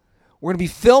tour. We're going to be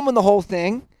filming the whole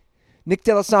thing. Nick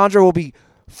D'Alessandro will be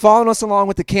following us along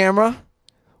with the camera.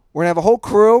 We're going to have a whole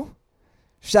crew.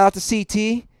 Shout out to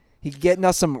CT. He's getting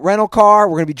us some rental car.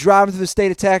 We're going to be driving through the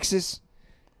state of Texas.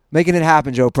 Making it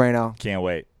happen, Joe Prano. Can't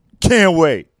wait. Can't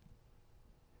wait.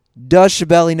 Does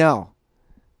Schiavelli know?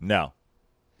 No.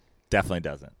 Definitely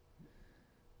doesn't.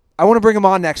 I want to bring him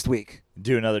on next week.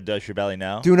 Do another Does Schiavelli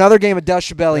know? Do another game of Does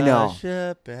Schiavelli know?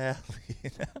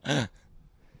 Schiavelli.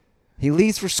 He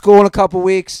leaves for school in a couple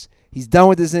weeks. He's done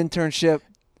with his internship.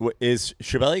 Is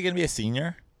Schiavelli going to be a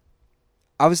senior?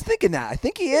 I was thinking that. I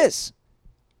think he is.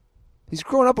 He's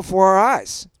growing up before our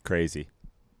eyes. Crazy.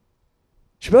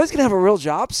 Schiavelli's going to have a real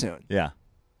job soon. Yeah.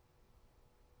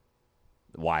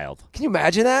 Wild. Can you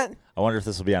imagine that? I wonder if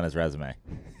this will be on his resume.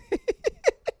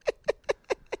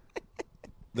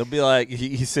 They'll be like,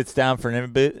 he sits down for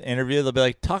an interview. They'll be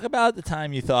like, talk about the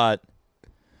time you thought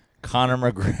Conor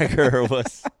McGregor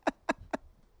was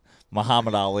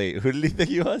Muhammad Ali. Who did he think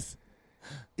he was?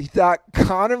 He thought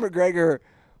Conor McGregor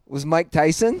was Mike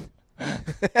Tyson?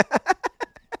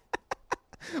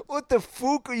 What the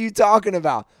fuck are you talking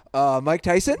about? Mike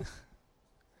Tyson?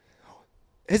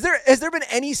 Has there been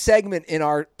any segment in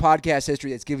our podcast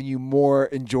history that's given you more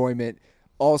enjoyment,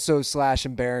 also /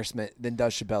 embarrassment than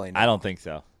Does Schiavelli know? I don't think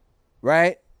so.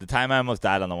 Right? The time I almost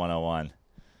died on the 101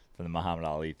 from the Muhammad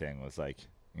Ali thing was like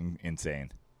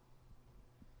insane.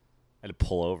 I had to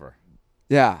pull over.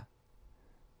 Yeah.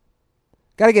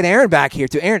 Got to get Aaron back here,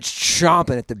 too. Aaron's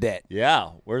chomping at the bit.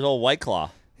 Yeah. Where's old White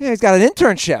Claw? Yeah, he's got an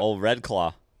internship. Old Red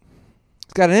Claw.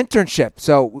 He's got an internship,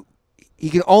 so he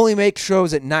can only make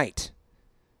shows at night.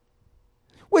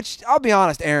 Which, I'll be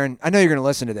honest, Aaron, I know you're going to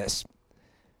listen to this.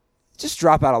 Just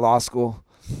drop out of law school.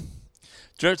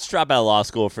 Just drop out of law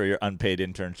school for your unpaid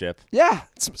internship. Yeah,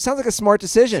 sounds like a smart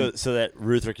decision. So that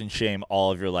Ruther can shame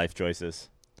all of your life choices.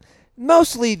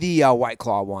 Mostly the White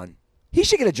Claw one. He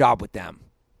should get a job with them.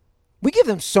 We give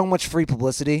them so much free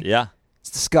publicity. Yeah.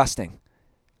 It's disgusting.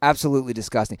 Absolutely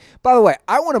disgusting. By the way,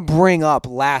 I want to bring up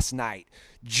last night.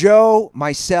 Joe,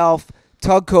 myself,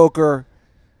 Tug Coker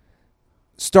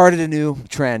started a new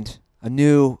trend, a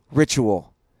new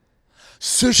ritual.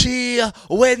 Sushi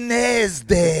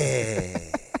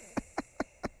Wednesday.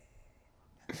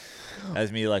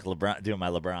 That's me like LeBron doing my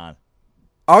LeBron.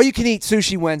 All you can eat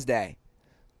Sushi Wednesday.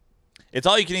 It's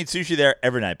all you can eat sushi there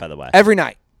every night, by the way. Every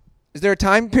night. Is there a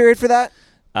time period for that?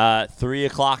 3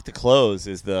 o'clock to close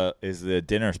is the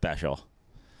dinner special.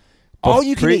 All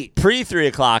you can eat. Pre 3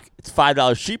 o'clock, it's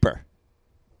 $5 cheaper.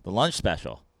 The lunch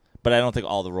special. But I don't think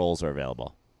all the rolls are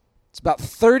available. It's about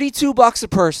 $32 a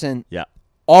person. Yeah.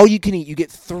 All you can eat. You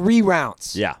get 3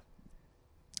 rounds. Yeah.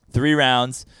 3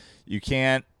 rounds. You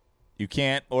can't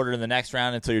order the next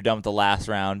round until you're done with the last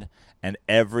round, and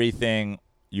everything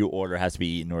you order has to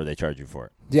be eaten or they charge you for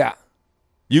it. Yeah.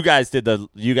 You guys had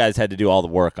to do all the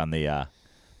work on the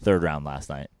third round last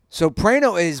night. So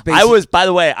Prano is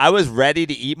basically... I was ready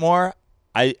to eat more.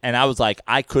 I was like,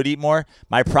 I could eat more.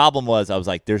 My problem was I was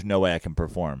like, there's no way I can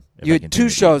perform. You had 2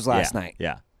 shows last night.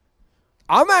 Yeah.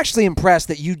 I'm actually impressed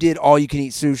that you did all you can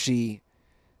eat sushi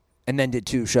and then did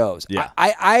 2 shows. Yeah.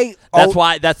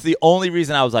 That's the only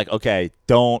reason I was like, okay,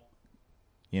 don't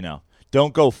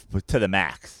go to the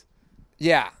max.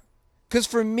 Yeah. Because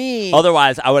for me,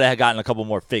 Otherwise, I would have gotten a couple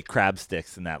more fake crab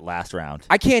sticks in that last round.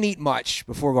 I can't eat much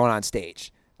before going on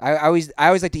stage. I always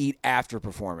like to eat after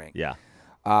performing. Yeah.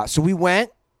 So we went.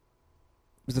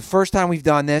 It was the first time we've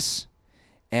done this.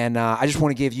 And I just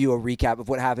want to give you a recap of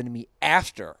what happened to me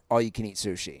after all-you-can-eat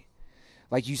sushi.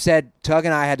 Like you said, Tug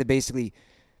and I had to basically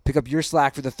pick up your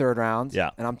slack for the 3rd round. Yeah.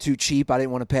 And I'm too cheap. I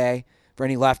didn't want to pay for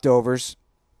any leftovers.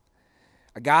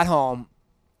 I got home.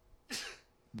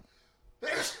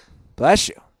 Bless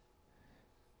you.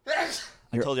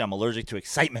 I told you I'm allergic to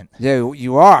excitement. Yeah,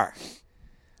 you are.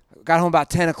 Got home about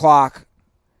 10 o'clock.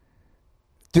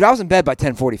 Dude, I was in bed by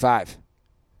 10:45.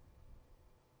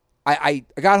 I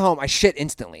got home. I shit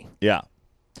instantly. Yeah.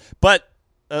 But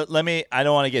I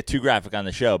don't want to get too graphic on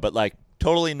the show, but like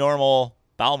totally normal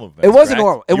bowel movement. It wasn't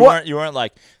normal. You weren't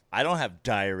like, I don't have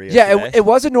diarrhea. Yeah, today. it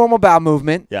was a normal bowel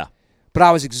movement. Yeah. But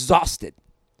I was exhausted.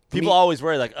 People always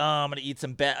worry like, I'm going to eat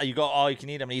some bad. You go all you can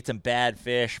eat. I'm going to eat some bad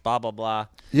fish, blah, blah, blah.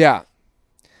 Yeah.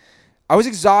 I was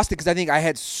exhausted because I think I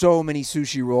had so many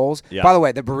sushi rolls. Yeah. By the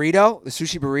way, the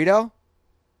sushi burrito,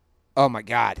 oh my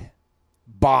God.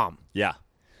 Bomb. Yeah.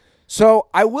 So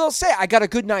I will say I got a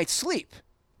good night's sleep.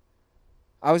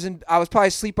 I was probably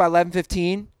asleep by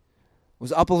 11:15.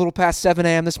 Was up a little past 7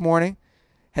 a.m. this morning.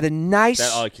 Had a nice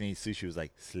That all you can eat sushi was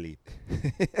like sleep.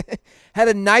 had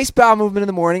a nice bowel movement in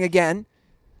the morning again.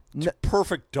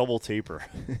 Perfect double taper.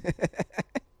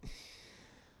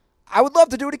 I would love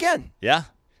to do it again. Yeah.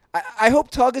 I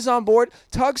hope Tug is on board.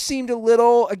 Tug seemed a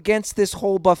little against this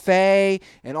whole buffet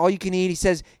and all you can eat. He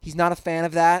says he's not a fan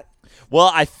of that.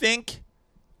 Well, I think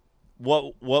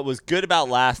what was good about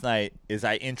last night is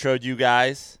I introed you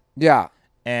guys. Yeah.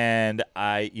 And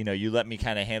you let me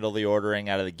kind of handle the ordering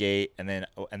out of the gate, and then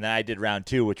I did round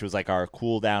 2, which was like our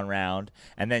cool down round,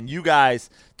 and then you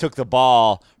guys took the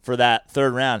ball for that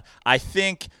 3rd round. I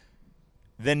think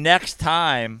the next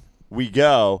time we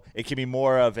go, it can be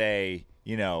more of a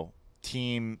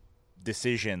team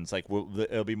decisions. Like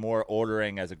it'll be more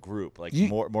ordering as a group, like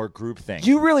more group thing.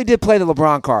 You really did play the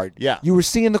LeBron card. Yeah. You were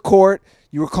seeing the court.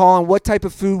 You were calling what type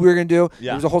of food we were going to do.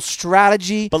 Yeah. There was a whole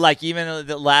strategy. But like even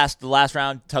the last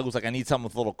round, Tug was like, I need something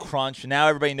with a little crunch. And now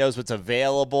everybody knows what's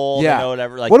available. Yeah. They know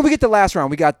whatever. Like, what did we get the last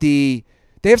round? We got they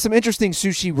have some interesting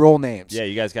sushi roll names. Yeah,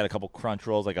 you guys got a couple crunch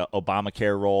rolls, like a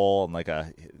Obamacare roll and like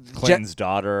a Clinton's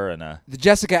daughter and the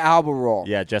Jessica Alba roll.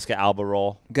 Yeah, Jessica Alba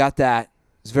roll. Got that.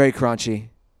 It's very crunchy.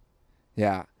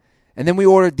 Yeah. And then we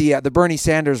ordered the Bernie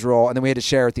Sanders roll, and then we had to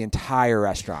share it with the entire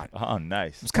restaurant. Oh,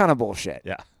 nice. It was kind of bullshit.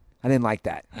 Yeah. I didn't like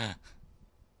that.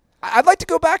 I'd like to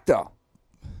go back, though.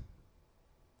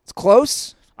 It's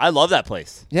close. I love that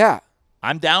place. Yeah.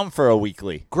 I'm down for a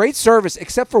weekly. Great service,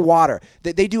 except for water.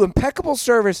 They do impeccable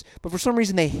service, but for some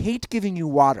reason they hate giving you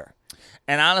water.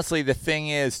 And honestly, the thing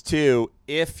is, too,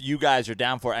 if you guys are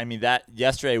down for it, I mean, that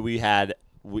yesterday we had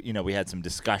some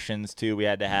discussions, too, we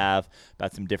had to have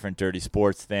about some different dirty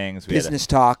sports things. Business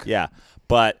talk. Yeah.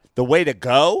 But the way to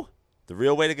go, the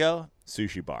real way to go,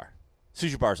 sushi bar.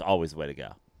 Sushi bar is always the way to go.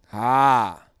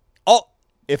 Ah. Oh,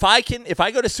 if I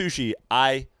go to sushi,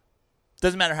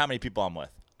 doesn't matter how many people I'm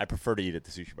with. I prefer to eat at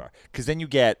the sushi bar because then you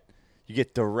get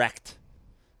direct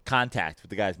contact with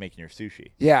the guys making your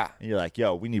sushi. Yeah. And you're like,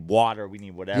 yo, we need water, we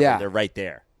need whatever. Yeah. They're right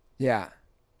there. Yeah.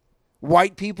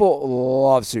 White people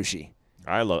love sushi.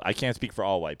 I can't speak for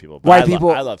all white people. But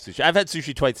I love sushi. I've had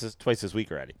sushi twice this week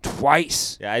already.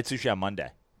 Twice? Yeah, I had sushi on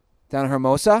Monday. Down in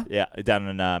Hermosa? Yeah, down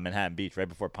in Manhattan Beach, right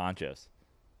before Poncho's.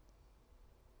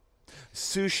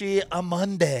 Sushi on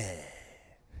Monday.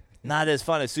 Not as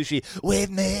fun as sushi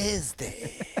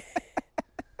Wednesday.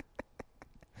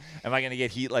 Am I going to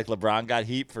get heat like LeBron got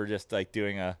heat for just like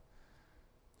doing a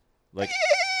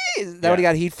Is that what he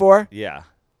got heat for? Yeah.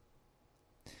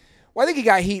 Well, I think he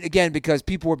got heat again because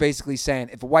people were basically saying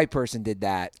if a white person did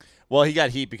that. Well, he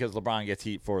got heat because LeBron gets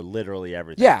heat for literally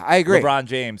everything. Yeah, I agree. LeBron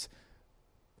James,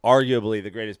 arguably the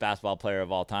greatest basketball player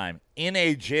of all time, in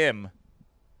a gym,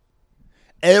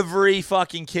 every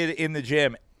fucking kid in the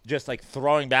gym just like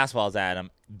throwing basketballs at him,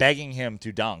 begging him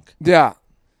to dunk. Yeah.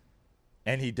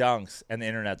 And he dunks, and the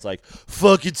internet's like,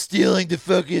 fucking stealing the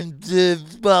fucking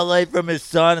spotlight from his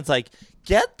son. It's like,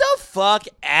 get the fuck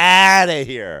out of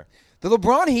here. The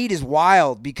LeBron heat is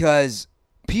wild because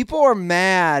people are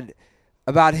mad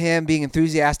about him being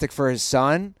enthusiastic for his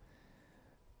son.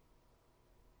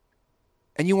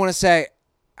 And you want to say,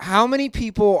 how many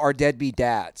people are deadbeat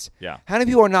dads? Yeah. How many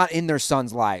people are not in their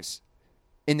sons' lives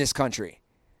in this country?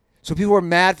 So people are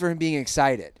mad for him being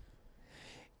excited.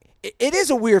 It is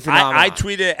a weird phenomenon. I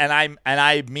tweeted, and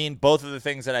I mean both of the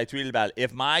things that I tweeted about.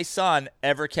 If my son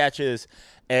ever catches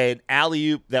an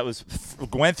alley-oop that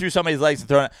went through somebody's legs and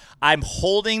thrown it, I'm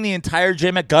holding the entire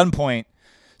gym at gunpoint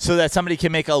so that somebody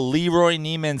can make a Leroy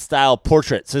Neiman style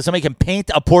portrait. So somebody can paint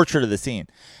a portrait of the scene.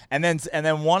 And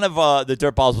then one of the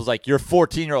dirtballs was like, your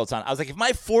 14-year-old son. I was like, if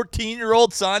my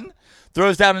 14-year-old son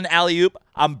throws down an alley-oop,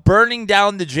 I'm burning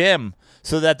down the gym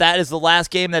so that is the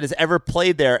last game that is ever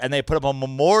played there, and they put up a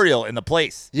memorial in the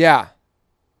place. Yeah.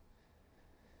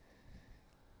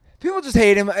 People just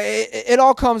hate him. It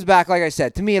all comes back, like I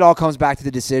said, to me it all comes back to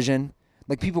the decision.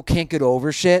 Like, people can't get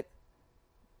over shit.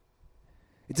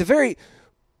 We're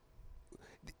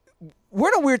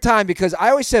in a weird time because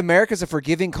I always say America's a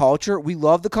forgiving culture. We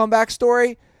love the comeback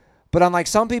story, but unlike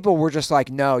some people, we're just like,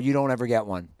 no, you don't ever get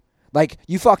one. Like,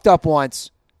 you fucked up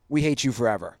once, we hate you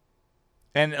forever.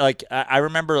 And, like, I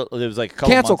remember it was like a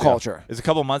couple Cancel months ago. culture. It was a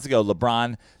couple months ago.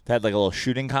 LeBron had like a little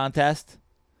shooting contest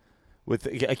with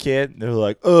a kid. They were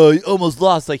like, oh, he almost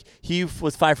lost. Like, he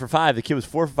was 5 for 5. The kid was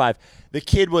 4 for 5. The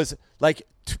kid was, like,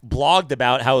 blogged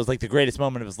about how it was, like, the greatest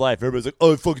moment of his life. Everybody's like,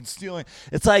 oh, fucking stealing.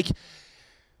 It's like,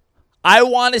 I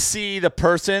want to see the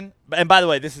person, and by the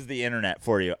way, this is the internet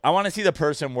for you. I want to see the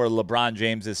person where LeBron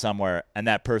James is somewhere, and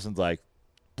that person's like,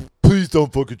 please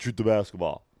don't fucking shoot the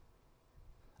basketball.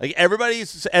 Like,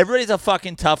 everybody's a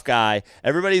fucking tough guy.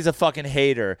 Everybody's a fucking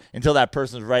hater until that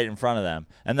person's right in front of them.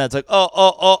 And that's like,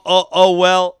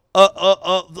 well,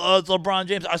 it's LeBron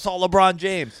James. I saw LeBron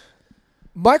James.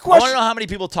 My I question, want to know how many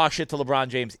people talk shit to LeBron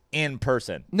James in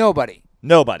person. nobody.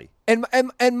 Nobody.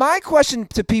 And my question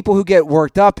to people who get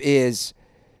worked up is,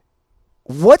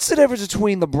 what's the difference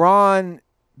between LeBron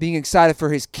being excited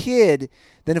for his kid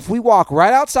than if we walk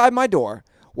right outside my door,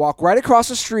 walk right across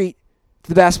the street to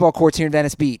the basketball courts here in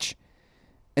Venice Beach,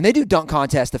 and they do dunk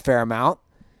contests a fair amount.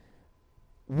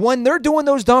 When they're doing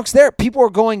those dunks there, people are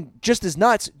going just as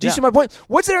nuts. Do you see my point?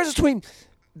 What's the difference between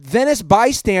Venice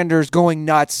bystanders going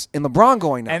nuts and LeBron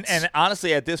going nuts? And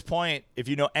honestly, at this point, if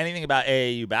you know anything about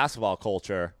AAU basketball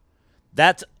culture,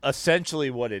 that's essentially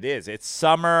what it is. It's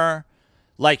summer,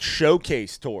 like,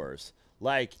 showcase tours.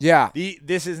 Like,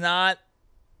 this is not,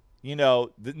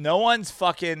 no one's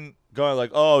fucking going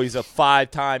like, oh, he's a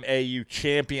 5-time AAU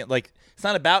champion. Like, it's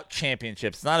not about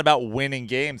championships. It's not about winning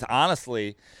games.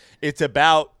 Honestly, it's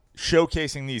about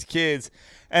showcasing these kids.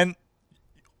 And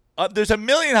there's a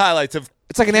million highlights of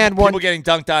it's like an people getting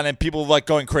dunked on and people like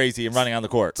going crazy and running on the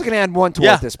court. It's like an and one tour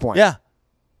at this point. Yeah.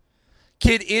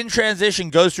 Kid in transition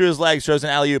goes through his legs, throws an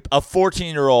alley-oop. A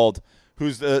 14-year-old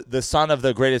who's the son of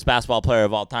the greatest basketball player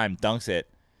of all time dunks it.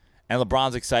 And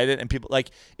LeBron's excited. And people,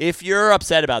 like, if you're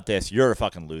upset about this, you're a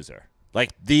fucking loser.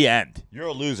 Like, the end. You're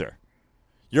a loser.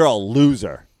 You're a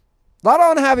loser. A lot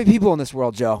of unhappy people in this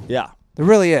world, Joe. Yeah. There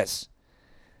really is.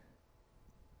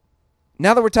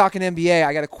 Now that we're talking NBA,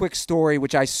 I got a quick story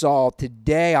which I saw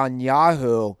today on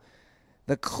Yahoo.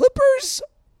 The Clippers,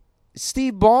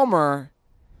 Steve Ballmer,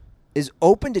 is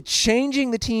open to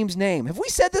changing the team's name. Have we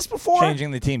said this before?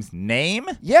 Changing the team's name?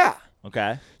 Yeah.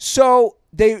 Okay. So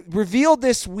they revealed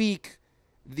this week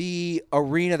the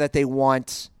arena that they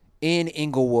want in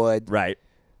Inglewood. Right.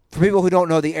 For people who don't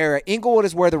know the area, Inglewood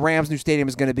is where the Rams' new stadium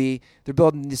is going to be. They're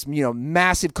building this,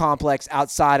 massive complex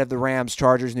outside of the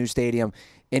Rams-Chargers' new stadium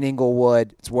in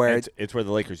Inglewood. It's where it's where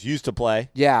the Lakers used to play.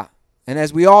 Yeah. And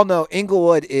as we all know,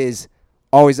 Inglewood is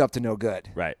always up to no good.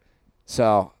 Right.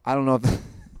 So, I don't know if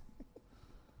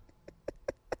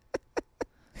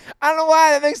I don't know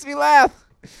why that makes me laugh.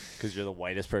 Because you're the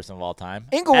whitest person of all time.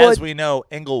 Inglewood. As we know,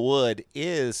 Inglewood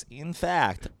is, in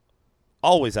fact,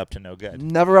 always up to no good.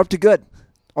 Never up to good.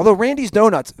 Although Randy's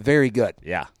Donuts, very good.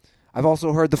 Yeah. I've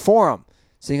also heard the Forum,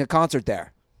 seeing a concert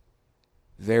there.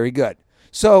 Very good.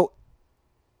 So,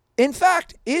 in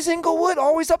fact, is Inglewood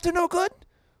always up to no good?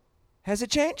 Has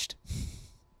it changed?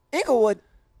 Inglewood,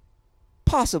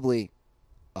 possibly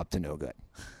up to no good.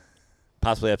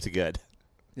 Possibly up to good.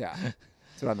 Yeah.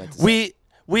 That's what I meant to say.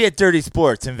 We at Dirty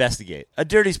Sports investigate. A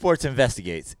Dirty Sports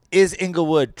investigates. Is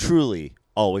Inglewood truly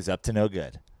always up to no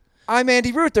good? I'm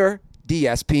Andy Ruther,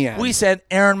 DSPN. We sent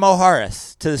Aaron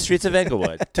Moharis to the streets of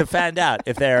Inglewood to find out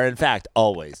if they are, in fact,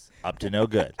 always up to no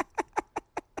good.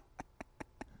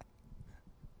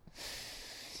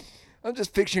 I'm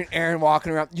just picturing Aaron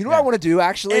walking around. You know what I want to do,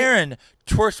 actually? Aaron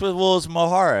twerks with Wolves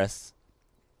Moharis,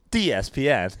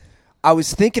 DSPN. I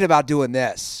was thinking about doing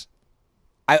this.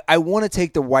 I want to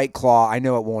take the White Claw. I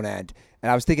know it won't end.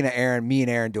 And I was thinking of me and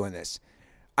Aaron doing this.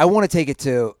 I want to take it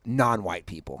to non-white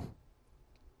people.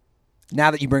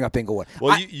 Now that you bring up Inglewood.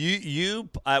 Well, you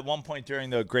at one point during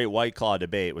the Great White Claw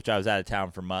debate, which I was out of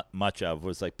town for much of,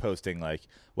 was like posting like,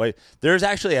 wait, there's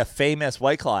actually a famous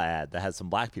White Claw ad that has some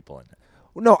black people in it.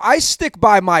 No, I stick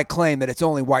by my claim that it's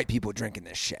only white people drinking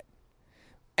this shit.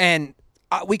 And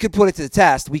we could put it to the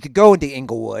test. We could go into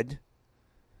Inglewood.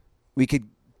 We could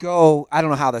go, I don't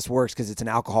know how this works because it's an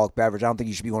alcoholic beverage. I don't think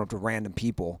you should be going up to random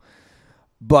people.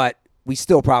 But we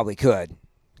still probably could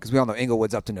because we all know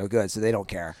Inglewood's up to no good, so they don't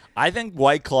care. I think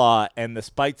White Claw and the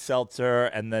spiked seltzer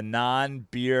and the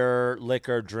non-beer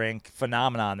liquor drink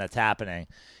phenomenon that's happening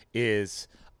is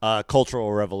a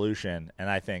cultural revolution, and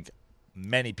I think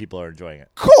many people are enjoying it.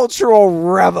 Cultural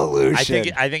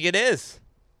revolution. I think it is.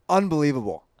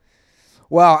 Unbelievable.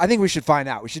 Well, I think we should find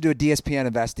out. We should do a DSPN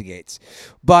Investigates.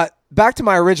 But back to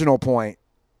my original point,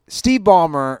 Steve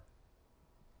Ballmer,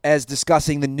 as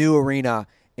discussing the new arena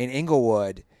in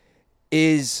Inglewood,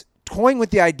 is toying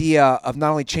with the idea of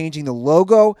not only changing the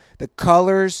logo, the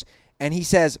colors, and he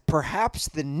says perhaps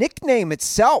the nickname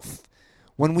itself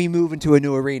when we move into a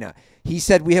new arena. He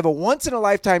said we have a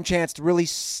once-in-a-lifetime chance to really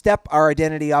step our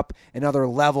identity up another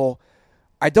level.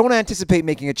 I don't anticipate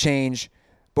making a change,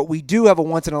 but we do have a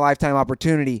once-in-a-lifetime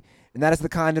opportunity, and that is the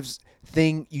kind of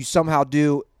thing you somehow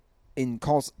do in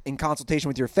consultation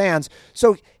with your fans.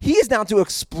 So he is now to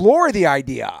explore the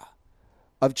idea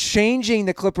of changing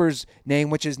the Clippers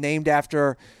name, which is named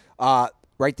after the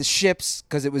ships,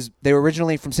 because they were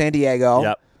originally from San Diego.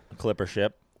 Yep, Clipper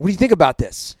ship. What do you think about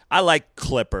this? I like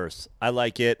Clippers. I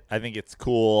like it. I think it's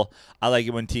cool. I like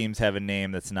it when teams have a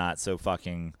name that's not so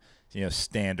fucking,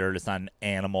 standard. It's not an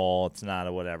animal. It's not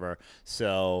a whatever.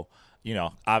 So,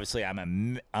 obviously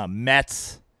I'm a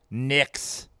Mets,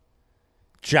 Knicks,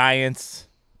 Giants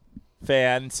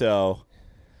fan. So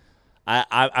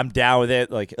I'm down with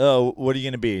it. Like, oh, what are you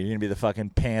going to be? You're going to be the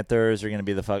fucking Panthers? You're going to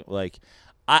be the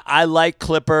I like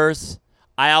Clippers.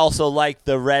 I also like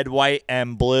the red, white,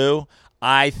 and blue.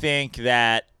 I think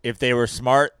that if they were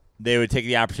smart, they would take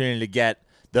the opportunity to get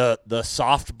the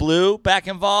soft blue back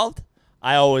involved.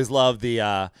 I always loved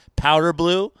the powder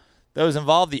blue that was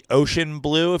involved, the ocean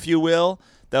blue, if you will,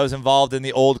 that was involved in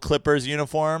the old Clippers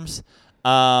uniforms.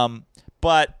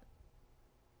 But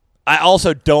I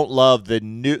also don't love the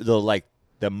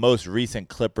most recent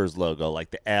Clippers logo,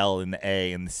 like the L and the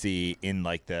A and the C in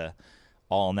like the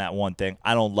all in that one thing.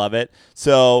 I don't love it.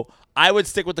 So I would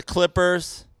stick with the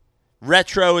Clippers.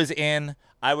 Retro is in.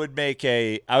 I would make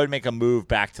a move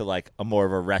back to like a more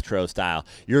of a retro style.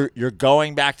 You're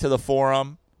going back to the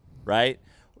Forum, right?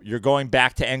 You're going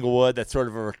back to Englewood. That's sort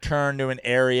of a return to an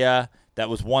area that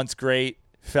was once great,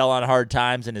 fell on hard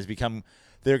times, and has become.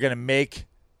 They're going to make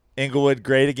Englewood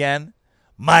great again.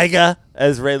 MIGA,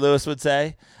 as Ray Lewis would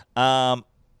say. I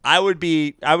would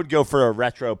go for a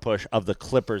retro push of the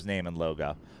Clippers name and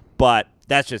logo, but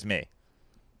that's just me.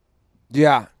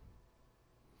 Yeah.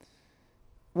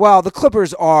 Well, the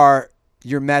Clippers are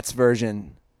your Mets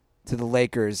version to the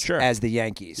Lakers as the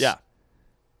Yankees. Yeah.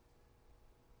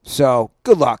 So,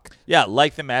 good luck. Yeah,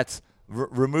 like the Mets,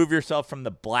 remove yourself from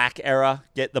the black era,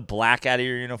 get the black out of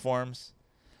your uniforms,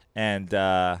 and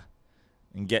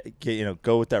get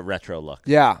go with that retro look.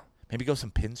 Yeah. Maybe go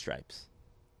some pinstripes.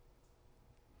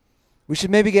 We should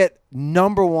maybe get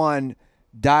number one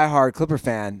diehard Clipper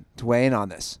fan to weigh in on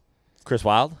this. Chris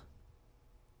Wilde?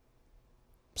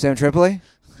 Sam Tripoli?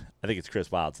 I think it's Chris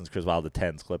Wilde, since Chris Wilde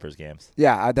attends Clippers games.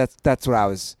 Yeah, that's what I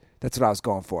was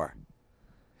going for.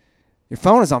 Your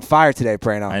phone is on fire today,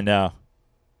 Prano. I know.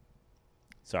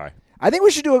 Sorry. I think we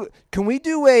should do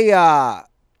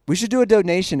a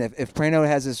donation if Prano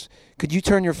has this. Could you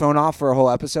turn your phone off for a whole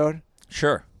episode?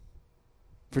 Sure.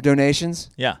 For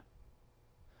donations? Yeah.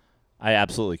 I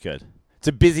absolutely could. It's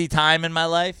a busy time in my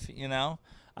life,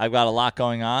 I've got a lot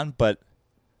going on, but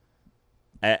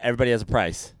everybody has a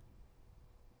price.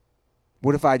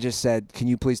 What if I just said, "Can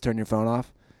you please turn your phone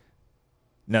off"?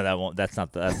 No, that won't. That's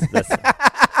not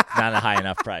not a high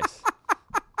enough price.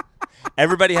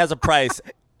 Everybody has a price.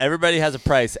 Everybody has a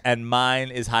price, and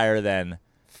mine is higher than.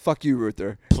 Fuck you,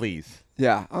 Ruther. Please.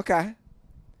 Yeah. Okay.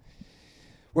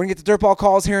 We're gonna get the dirtball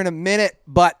calls here in a minute,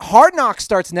 but Hard Knocks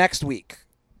starts next week.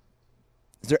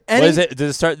 Is there any? What is it? Does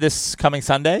it start this coming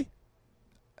Sunday?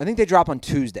 I think they drop on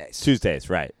Tuesdays. Tuesdays,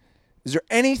 right? Is there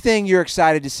anything you're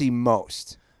excited to see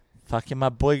most? Fucking my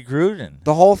boy Gruden.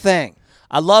 The whole thing.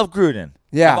 I love Gruden.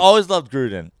 Yeah. I've always loved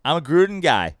Gruden. I'm a Gruden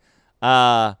guy.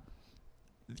 Gruden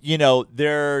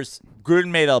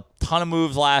made a ton of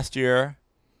moves last year.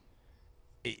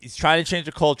 He's trying to change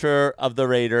the culture of the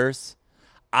Raiders.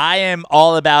 I am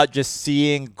all about just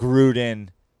seeing Gruden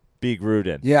be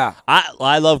Gruden. Yeah.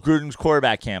 I love Gruden's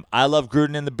quarterback camp. I love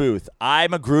Gruden in the booth.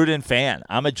 I'm a Gruden fan.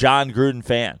 I'm a John Gruden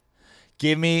fan.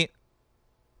 Give me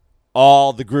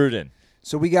all the Gruden.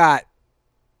 So we got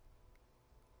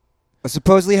a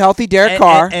supposedly healthy Derek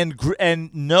Carr.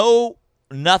 And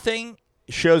nothing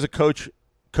shows a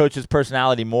coach's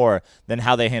personality more than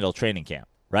how they handle training camp,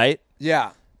 right?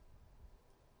 Yeah.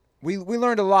 We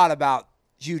learned a lot about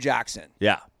Hugh Jackson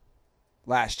Yeah.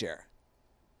 last year.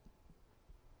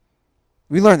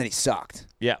 We learned that he sucked.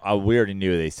 Yeah, we already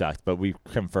knew they sucked, but we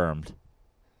confirmed.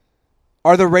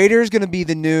 Are the Raiders going to be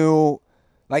the new,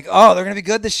 they're going to be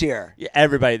good this year? Yeah,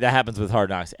 everybody, that happens with Hard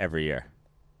Knocks every year.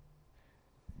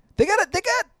 They got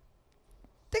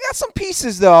some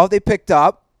pieces though they picked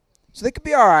up, so they could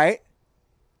be all right.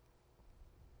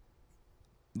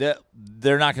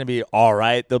 They're not going to be all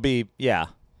right. They'll be, yeah.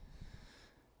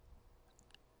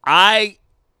 I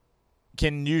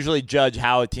can usually judge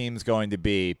how a team's going to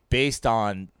be based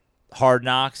on Hard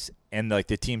Knocks and the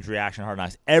team's reaction to Hard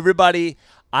Knocks. Everybody,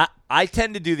 I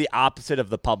tend to do the opposite of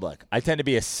the public. I tend to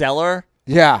be a seller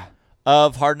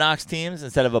of Hard Knocks teams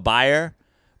instead of a buyer.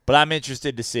 But I'm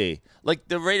interested to see.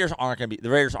 The Raiders aren't going to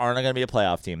be a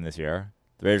playoff team this year.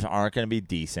 The Raiders aren't going to be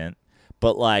decent.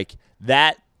 But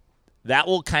that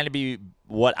will kind of be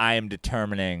what I am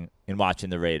determining in watching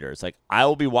the Raiders. I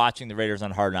will be watching the Raiders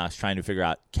on Hard Knocks trying to figure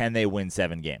out, can they win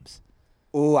 7 games?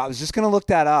 Ooh, I was just going to look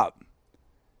that up.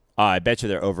 I bet you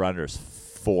their over-under is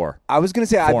 4. I was going to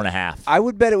say 4.5. I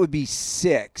would bet it would be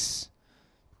 6.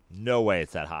 No way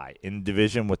it's that high. In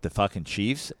division with the fucking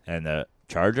Chiefs and the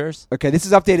Chargers? Okay, this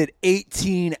is updated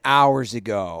 18 hours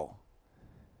ago.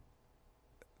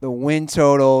 The win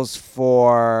totals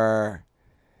for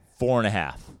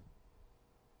 4.5.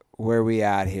 where are we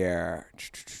at here?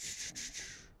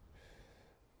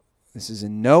 This is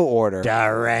in no order.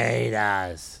 The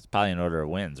Raiders. It's probably in order of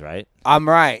wins, right? I'm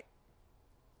right.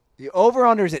 The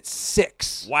over-under is at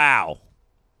 6 Wow.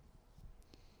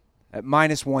 at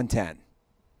minus 110.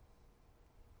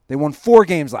 They won 4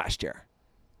 games last year.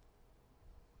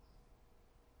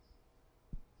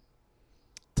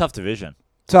 Tough division.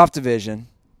 Tough division.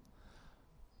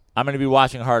 I'm going to be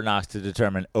watching Hard Knocks to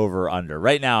determine over or under.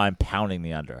 Right now, I'm pounding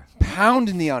the under.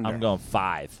 Pounding the under. I'm going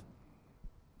 5.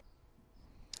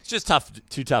 It's just tough,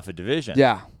 too tough a division.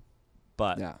 Yeah.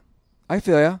 But Yeah. I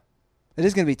feel ya. It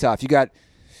is going to be tough. You got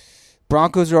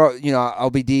Broncos I'll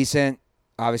be decent.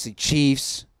 Obviously,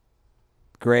 Chiefs,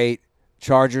 great.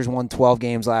 Chargers won 12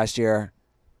 games last year.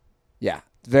 Yeah,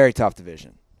 very tough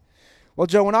division. Well,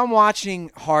 Joe, when I'm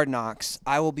watching Hard Knocks,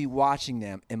 I will be watching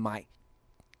them in my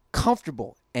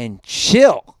comfortable and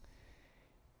chill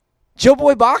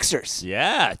boy boxers.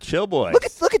 yeah, chill boys.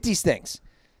 Look at these things.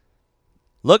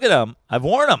 Look at them. I've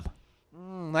worn them.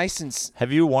 Nice and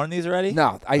Have you worn these already?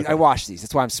 no, I washed these.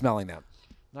 That's why I'm smelling them.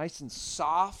 Nice and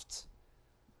soft.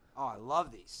 Oh, I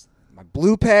love these. My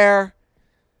blue pair,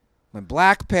 my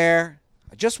black pair.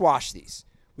 I just washed these.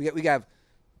 We got.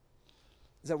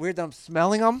 Is that weird that I'm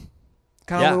smelling them?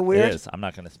 Kind of a little weird. It is. I'm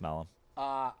not going to smell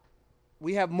them.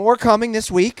 We have more coming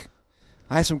this week.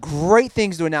 I have some great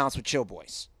things to announce with Chill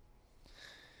Boys.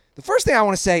 The first thing I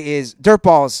want to say is Dirt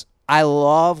Balls. I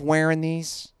love wearing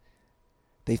these.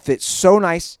 They fit so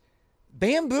nice.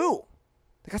 Bamboo.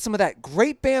 They got some of that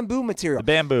great bamboo material. The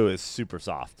bamboo is super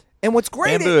soft. And what's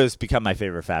great Bamboo has become my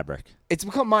favorite fabric. it's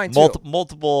become mine too.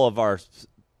 Multiple of our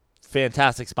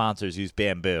fantastic sponsors use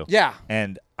bamboo. Yeah.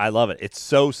 And I love it. It's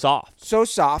so soft. So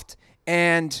soft.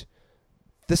 And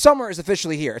the summer is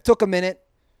officially here. It took a minute.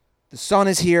 The sun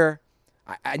is here.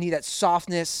 I need that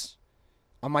softness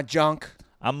on my junk.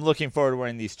 I'm looking forward to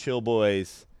wearing these Chill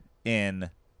Boys in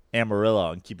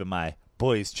Amarillo and keeping my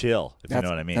boys chill, if you know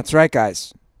what I mean. That's right,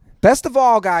 guys. Best of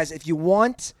all, guys, if you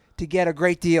want to get a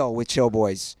great deal with Chill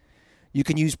Boys, you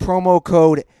can use promo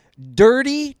code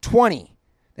DIRTY20.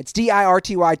 That's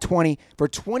DIRTY 20 for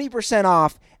 20%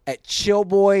 off at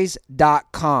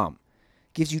chillboys.com.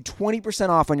 Gives you 20%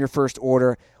 off on your first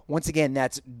order. Once again,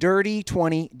 that's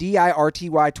DIRTY20,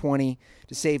 DIRTY 20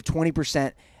 to save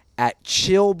 20% at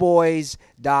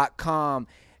chillboys.com.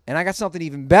 And I got something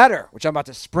even better, which I'm about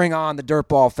to spring on the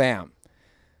Dirtball fam.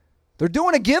 They're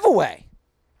doing a giveaway.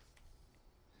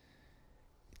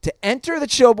 To enter the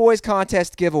Chill Boys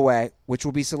contest giveaway, which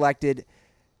will be selected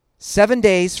 7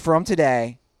 days from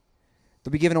today,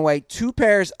 they'll be giving away 2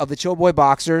 pairs of the Chill Boy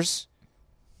boxers,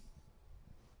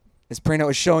 as Prino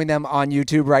is showing them on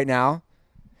YouTube right now.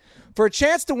 For a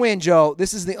chance to win, Joe,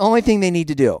 this is the only thing they need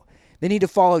to do. They need to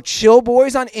follow Chill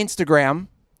Boys on Instagram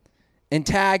and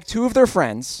tag 2 of their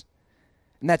friends,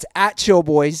 and that's at Chill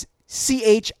Boys,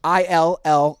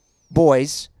 CHILL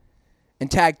Boys, and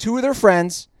tag 2 of their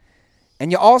friends.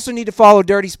 And you also need to follow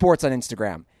Dirty Sports on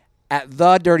Instagram at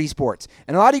The Dirty Sports.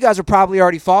 And a lot of you guys are probably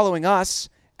already following us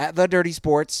at The Dirty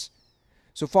Sports.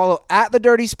 So follow at The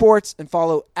Dirty Sports and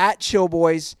follow at Chill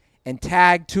Boys and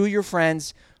tag 2 of your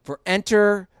friends for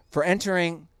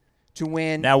entering to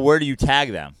win. Now, where do you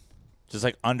tag them? Just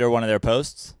like under one of their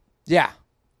posts? Yeah.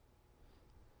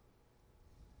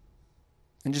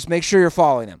 And just make sure you're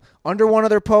following them. Under one of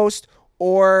their posts,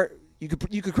 or you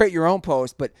could create your own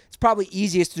post, but it's probably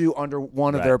easiest to do under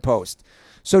one of their posts.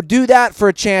 So do that for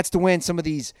a chance to win some of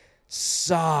these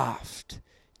soft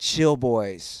Chill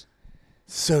Boys.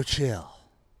 So chill.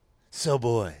 So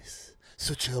boys.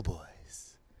 So chill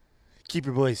boys. Keep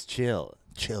your boys chill.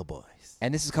 Chill boys.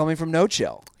 And this is coming from No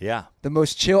Chill, Yeah. the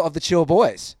most chill of the Chill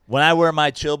Boys. When I wear my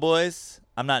chill boys,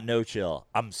 I'm not no chill.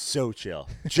 I'm so chill.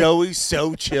 Joey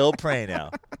So Chill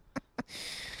Prano.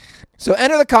 So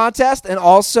enter the contest and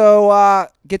also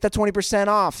get that 20%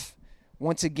 off.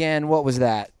 Once again, what was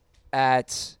that?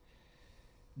 At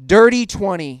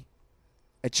Dirty20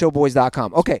 at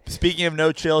chillboys.com. Okay. Speaking of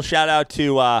no chill, shout out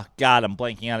to, God, I'm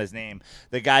blanking on his name.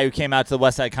 The guy who came out to the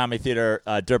West Side Comedy Theater,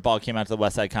 Dirtball came out to the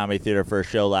West Side Comedy Theater for a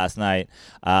show last night.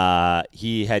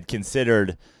 He had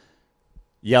considered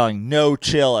yelling no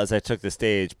chill as I took the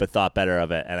stage, but thought better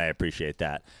of it, and I appreciate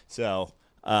that. So,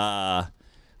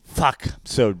 fuck.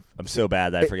 I'm so bad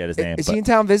that I forget his name. Is he in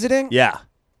town visiting? Yeah.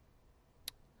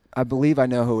 I believe I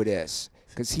know who it is.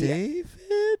 David?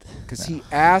 Because he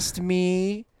asked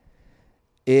me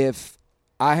if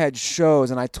I had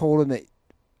shows, and I told him that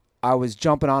I was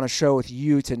jumping on a show with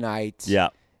you tonight. Yeah.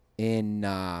 In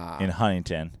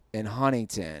Huntington. In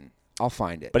Huntington. I'll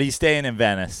find it. But he's staying in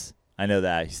Venice. I know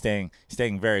that. He's staying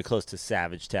very close to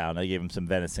Savage Town. I gave him some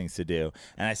Venice things to do.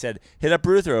 And I said, hit up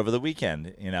Ruther over the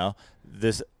weekend. You know,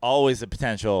 there's always a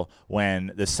potential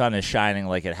when the sun is shining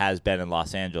like it has been in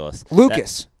Los Angeles.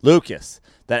 Lucas.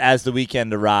 That as the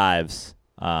weekend arrives,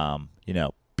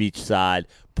 beachside,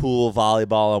 pool,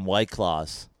 volleyball, and White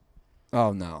Claws.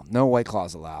 Oh, no. No White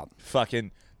Claws allowed.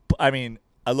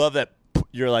 I love that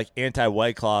you're like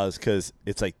anti-White Claws because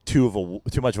it's like too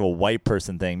much of a white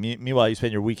person thing. Meanwhile, you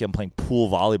spend your weekend playing pool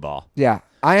volleyball. Yeah,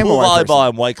 I am pool a white volleyball person.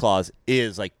 and White Claws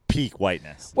is like peak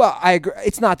whiteness. Well, I agree.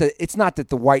 It's not that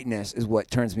the whiteness is what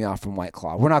turns me off from White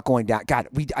Claw. We're not going down. God,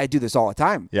 I do this all the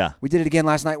time. Yeah. We did it again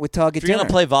last night with Tug at If you're dinner. going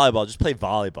to play volleyball, just play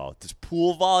volleyball. This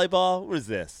pool volleyball, what is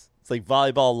this? It's like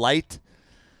volleyball light.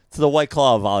 It's the White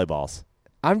Claw of volleyballs.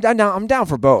 I'm down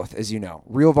for both, as you know.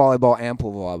 Real volleyball and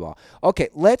pool volleyball. Okay,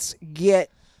 let's get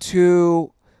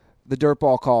to the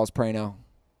dirtball calls, Prano.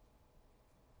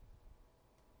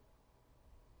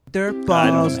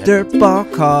 Dirtballs,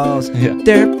 dirtball calls.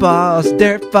 Dirtballs,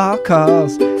 dirtball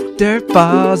calls.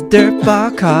 Dirtballs,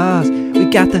 dirtball calls. We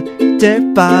got the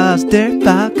dirtballs,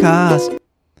 dirtball calls.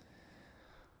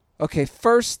 Okay,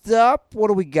 first up, what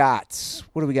do we got?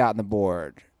 What do we got on the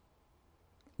board?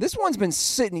 This one's been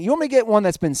sitting. You want me to get one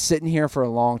that's been sitting here for a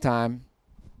long time?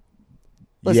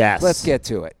 Yes. Let's get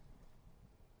to it.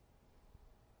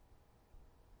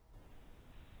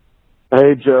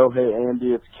 Hey, Joe. Hey,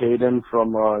 Andy. It's Caden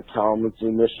from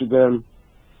Kalamazoo, Michigan.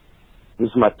 This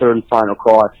is my third and final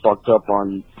call. I fucked up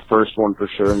on the first one for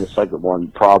sure and the second one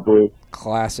probably.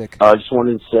 Classic. I just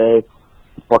wanted to say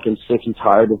I'm fucking sick and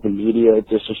tired of the media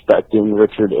disrespecting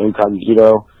Richard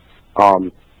Incognito.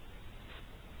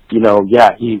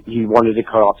 He wanted to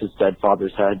cut off his dead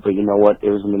father's head, but you know what? It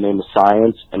was in the name of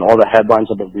science, and all the headlines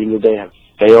I've been reading today have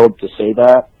failed to say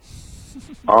that.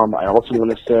 I also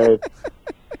want to say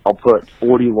I'll put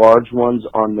 40 large ones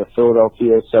on the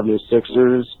Philadelphia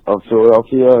 76ers of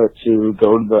Philadelphia to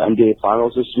go to the NBA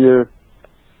Finals this year.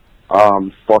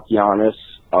 Fuck Giannis.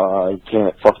 He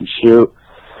can't fucking shoot.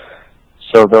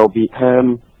 So they'll beat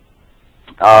him.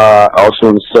 I also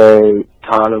want to say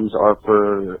condoms are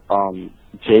for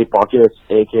Jay Buckets,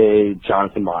 a.k.a.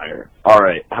 Jonathan Meyer. All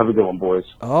right. Have a good one, boys.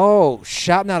 Oh,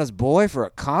 shouting out his boy for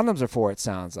a condoms are for, it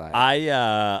sounds like.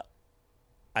 I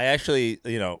actually,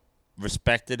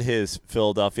 respected his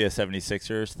Philadelphia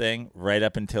 76ers thing right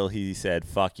up until he said,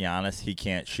 fuck Giannis, he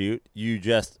can't shoot. You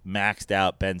just maxed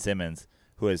out Ben Simmons,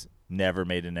 who has never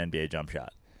made an NBA jump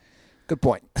shot. Good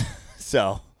point.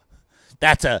 So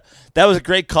that was a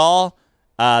great call.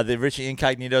 The Richie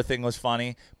Incognito thing was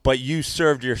funny, but you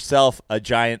served yourself a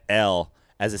giant L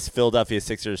as a Philadelphia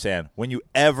Sixers fan when you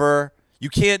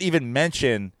can't even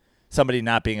mention somebody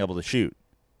not being able to shoot.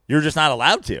 You're just not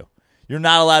allowed to. You're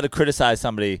not allowed to criticize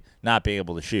somebody not being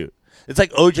able to shoot. It's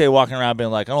like OJ walking around being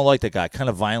like, I don't like that guy, kind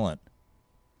of violent.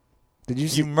 Did you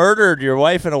see? You murdered your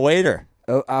wife and a waiter.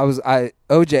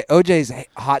 OJ's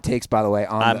hot takes, by the way.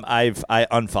 I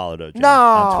unfollowed OJ No,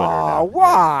 on Twitter now.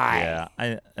 why?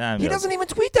 Yeah, He doesn't even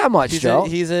tweet that much, Joe.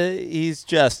 He's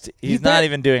not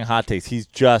even doing hot takes. He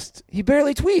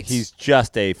barely tweets. He's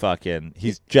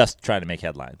just trying to make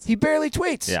headlines. He barely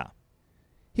tweets. Yeah.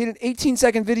 He had an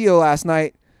 18-second video last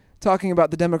night talking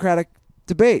about the Democratic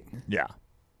debate. Yeah.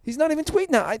 He's not even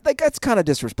tweeting now. That's kind of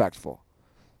disrespectful.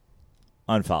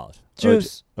 Unfollowed.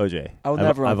 Juice. OJ. I will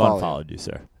never I've unfollow unfollowed you,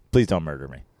 sir. Please don't murder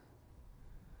me.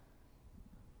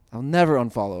 I'll never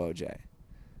unfollow OJ.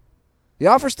 The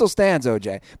offer still stands,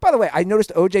 OJ. By the way, I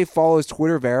noticed OJ follows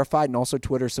Twitter Verified and also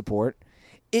Twitter Support.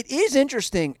 It is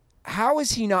interesting. How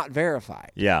is he not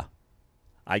verified? Yeah.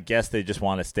 I guess they just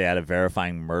want to stay out of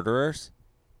verifying murderers.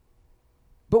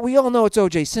 But we all know it's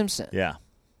OJ Simpson. Yeah.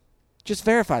 Just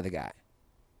verify the guy.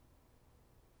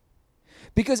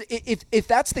 Because if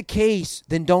that's the case,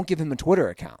 then don't give him a Twitter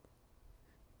account.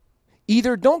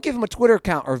 Either don't give him a Twitter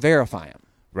account or verify him.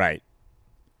 Right.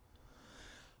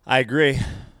 I agree.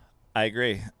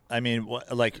 I mean,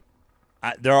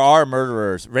 there are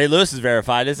murderers. Ray Lewis is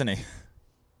verified, isn't he?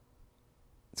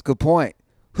 That's a good point.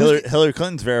 Hillary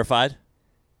Clinton's verified.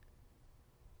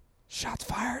 Shots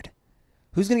fired.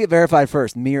 Who's going to get verified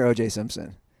first, me or OJ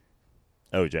Simpson?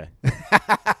 OJ.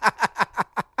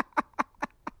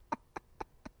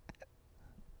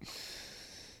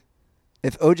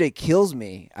 If OJ kills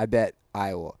me, I bet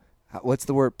I will. What's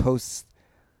the word? Post.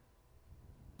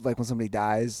 Like when somebody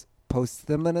dies,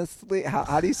 posthumously.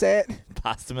 How do you say it?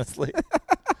 Posthumously.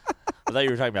 I thought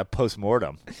you were talking about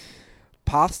post-mortem.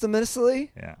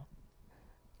 Posthumously? Yeah.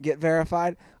 Get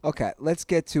verified? Okay, let's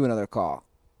get to another call.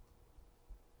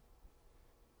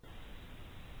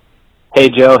 Hey,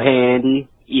 Joe. Hey, Andy.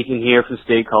 Ethan here from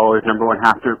State Callers, #1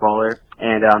 half-dirt baller.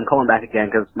 And I'm calling back again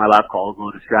because my last call was a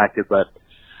little distracted. But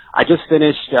I just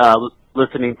finished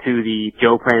listening to the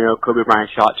Joe Prano Kobe Bryant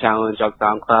shot challenge on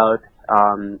SoundCloud.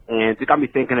 And it got me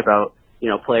thinking about,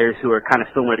 players who are kind of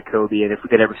similar to Kobe and if we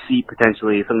could ever see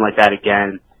potentially something like that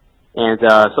again. And so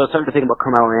I started to think about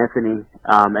Carmelo Anthony.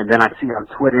 And then I see on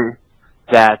Twitter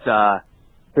that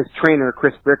his trainer,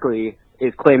 Chris Brickley,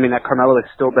 is claiming that Carmelo is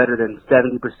still better than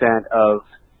 70% of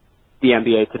the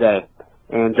NBA today.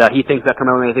 And he thinks that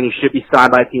Carmelo Anthony should be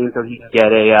signed by a team so he can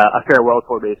get a farewell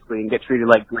tour, basically, and get treated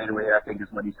like Dwayne Wade, I think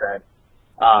is what he said.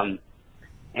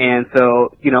 And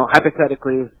so,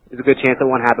 hypothetically, there's a good chance it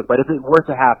won't happen. But if it were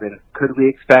to happen, could we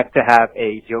expect to have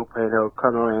a Joe Prano,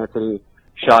 Carmelo Anthony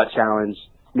shot challenge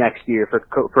next year for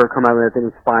Carmelo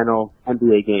Anthony's final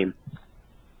NBA game?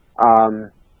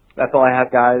 That's all I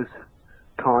have, guys.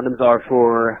 Condoms are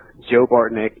for Joe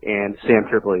Bartnick and Sam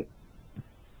Tripoli.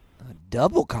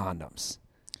 Double condoms.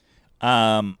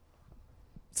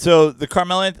 So the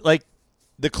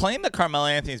the claim that Carmelo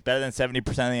Anthony is better than 70%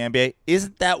 of the NBA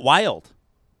isn't that wild.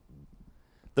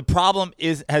 The problem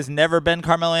has never been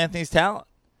Carmelo Anthony's talent.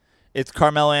 It's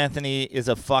Carmelo Anthony is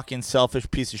a fucking selfish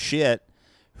piece of shit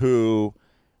who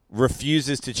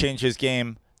refuses to change his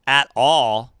game at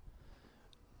all,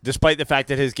 despite the fact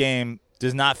that his game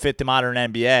does not fit the modern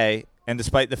NBA, and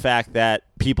despite the fact that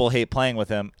people hate playing with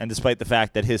him, and despite the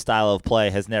fact that his style of play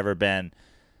has never been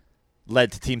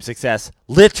led to team success,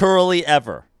 literally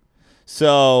ever.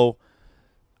 So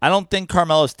I don't think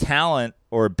Carmelo's talent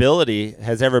or ability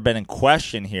has ever been in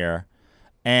question here.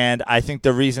 And I think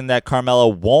the reason that Carmelo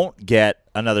won't get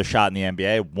another shot in the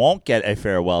NBA, won't get a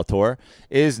farewell tour,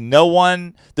 is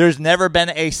there's never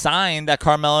been a sign that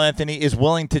Carmelo Anthony is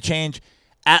willing to change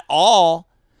at all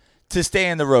to stay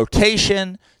in the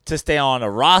rotation, to stay on a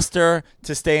roster,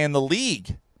 to stay in the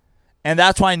league. And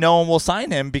that's why no one will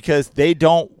sign him, because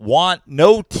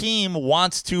no team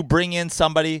wants to bring in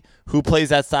somebody who plays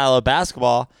that style of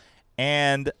basketball.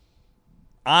 And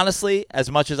honestly,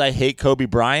 as much as I hate Kobe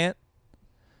Bryant,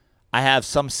 I have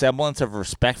some semblance of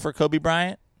respect for Kobe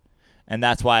Bryant. And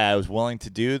that's why I was willing to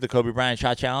do the Kobe Bryant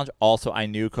shot challenge. Also, I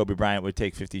knew Kobe Bryant would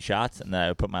take 50 shots and that I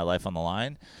would put my life on the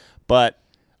line. But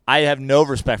I have no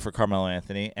respect for Carmelo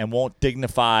Anthony and won't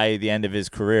dignify the end of his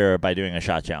career by doing a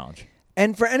shot challenge.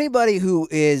 And for anybody who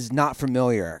is not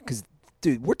familiar, because,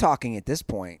 dude, we're talking at this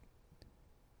point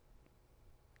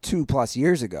 2+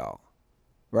 years ago,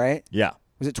 right? Yeah.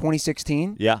 Was it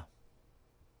 2016? Yeah.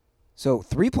 So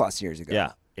 3+ years ago.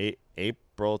 Yeah.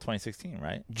 April 2016,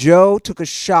 right? Joe took a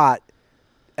shot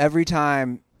every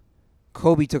time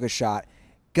Kobe took a shot.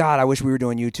 God, I wish we were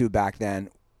doing YouTube back then.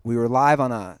 We were live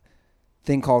on a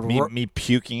thing called... Me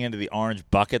puking into the orange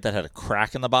bucket that had a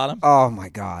crack in the bottom? Oh, my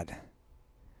God.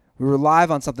 We were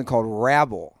live on something called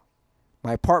Rabble.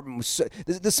 My apartment was...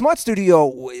 The Smut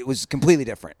Studio, it was completely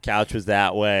different. Couch was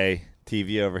that way.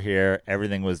 TV over here.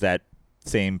 Everything was that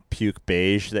same puke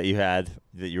beige that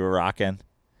you were rocking.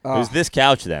 It was this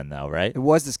couch then, though, right? It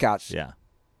was this couch. Yeah.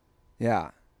 Yeah.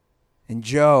 And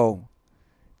Joe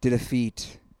did a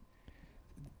feat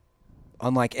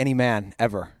unlike any man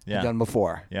ever had done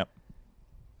before. Yep.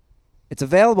 It's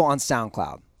available on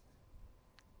SoundCloud.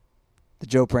 The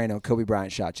Joe Prano Kobe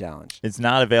Bryant Shot Challenge. It's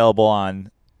not available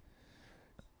on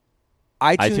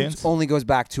iTunes iTunes? only goes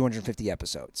back 250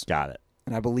 episodes. Got it.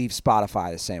 And I believe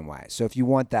Spotify the same way. So if you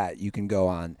want that, you can go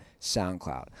on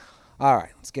SoundCloud. All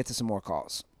right, let's get to some more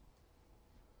calls.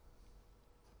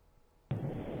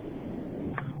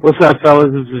 What's up,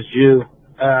 fellas? This is Jew.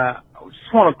 I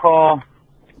just want to call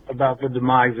about the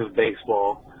demise of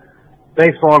baseball.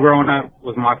 Baseball growing up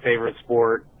was my favorite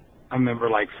sport. I remember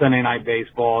like Sunday Night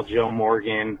Baseball, Joe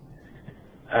Morgan,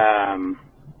 and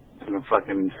the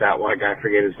fucking fat white guy, I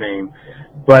forget his name.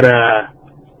 But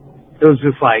it was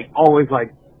just like always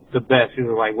like the best. It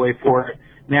was like, wait for it.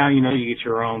 Now, you know, you get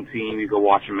your own team, you go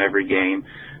watch them every game.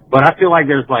 But I feel like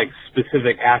there's like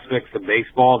specific aspects of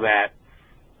baseball that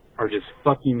are just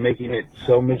fucking making it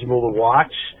so miserable to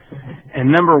watch. And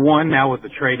number one, now with the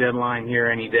trade deadline here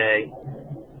any day,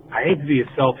 I hate to be a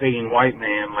self-hating white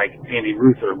man like Andy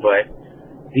Ruther, but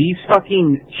these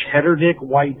fucking cheddar dick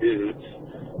white dudes,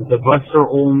 the Buster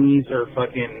Olneys or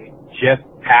fucking Jeff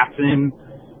Passan,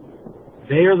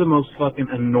 they are the most fucking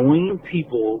annoying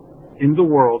people in the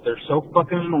world. They're so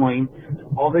fucking annoying.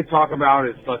 All they talk about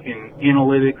is fucking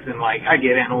analytics and like, I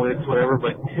get analytics, whatever,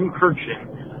 but Tim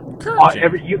Kirkshin,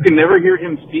 you can never hear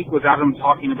him speak without him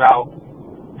talking about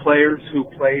players who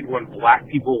played when black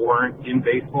people weren't in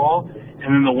baseball. And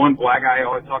then the one black guy I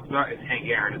always talks about is Hank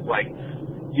Aaron. It's like,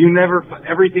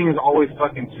 everything is always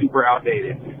fucking super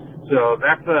outdated. So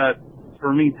that's,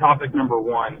 for me, topic number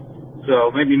one. So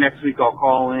maybe next week I'll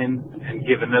call in and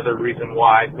give another reason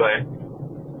why, but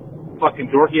fucking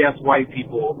dorky ass white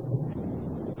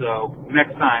people. So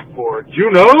next time for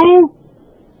Juno.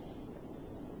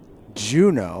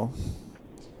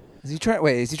 Is he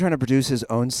trying to produce his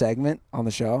own segment on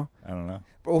the show? I don't know.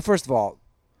 Well, first of all,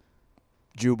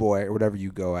 Jew boy or whatever you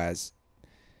go as,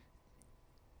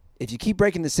 if you keep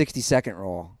breaking the 60-second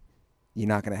rule, you're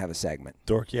not going to have a segment.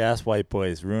 Dorky ass white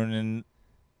boys ruining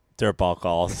dirtball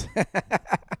calls.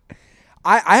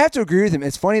 I have to agree with him.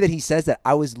 It's funny that he says that.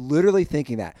 I was literally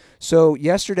thinking that. So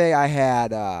yesterday I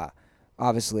had,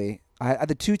 obviously, I had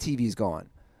the two TVs going.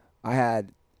 I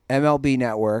had MLB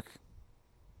Network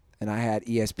and I had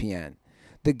ESPN.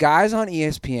 The guys on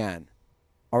ESPN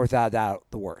are without a doubt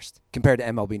the worst compared to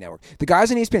MLB Network. The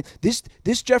guys on ESPN,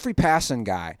 this Jeffrey Passan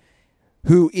guy,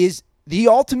 who is the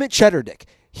ultimate cheddar dick,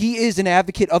 he is an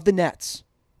advocate of the Nets.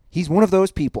 He's one of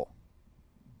those people.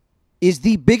 Is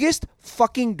the biggest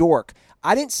fucking dork.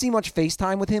 I didn't see much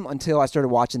FaceTime with him until I started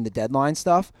watching the Deadline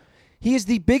stuff. He is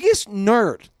the biggest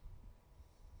nerd.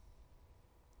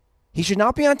 He should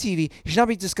not be on TV. He should not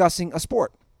be discussing a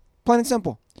sport. Plain and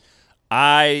simple.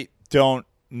 I don't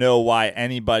know why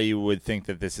anybody would think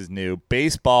that this is new.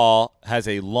 Baseball has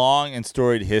a long and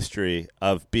storied history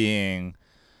of being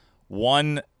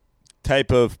one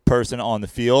type of person on the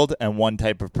field and one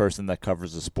type of person that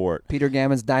covers the sport. Peter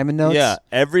Gammon's Diamond Notes? Yeah,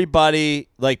 everybody,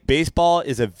 like baseball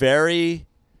is a very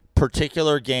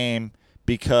particular game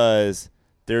because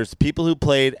there's people who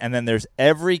played and then there's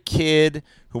every kid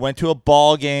who went to a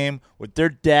ball game with their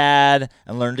dad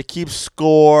and learned to keep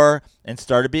score and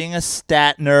started being a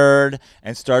stat nerd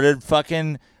and started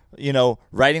fucking,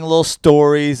 writing little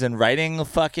stories and writing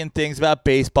fucking things about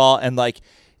baseball. And like,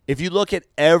 if you look at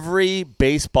every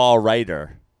baseball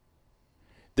writer,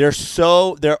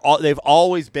 they've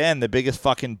always been the biggest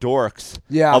fucking dorks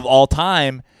of all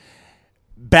time.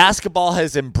 Basketball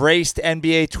has embraced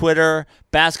NBA Twitter.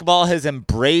 Basketball has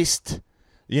embraced,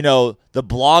 the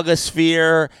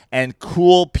blogosphere and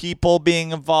cool people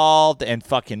being involved and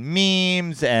fucking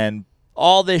memes and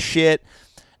all this shit.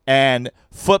 And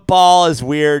football is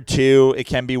weird too. It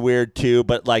can be weird too,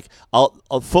 but like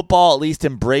football at least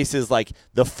embraces like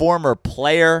the former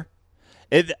player.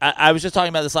 I was just talking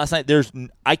about this last night.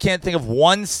 I can't think of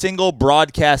one single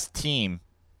broadcast team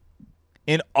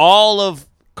in all of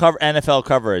NFL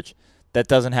coverage that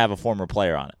doesn't have a former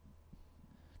player on it.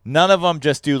 None of them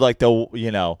just do like the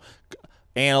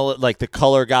like the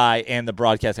color guy and the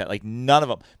broadcast guy. Like none of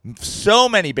them. So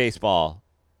many baseball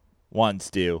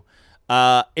ones do.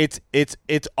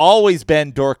 It's always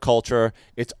been dork culture.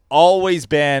 It's always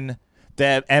been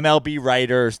the MLB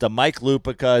writers, the Mike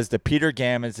Lupicas, the Peter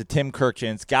Gammons, the Tim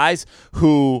Kirkchins, guys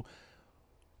who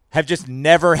have just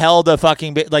never held a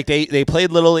fucking like they played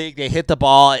Little League, they hit the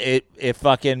ball, it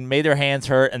fucking made their hands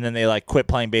hurt, and then they like quit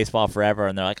playing baseball forever,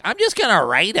 and they're like, I'm just gonna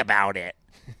write about it.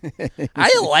 I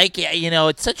like it,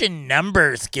 it's such a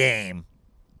numbers game.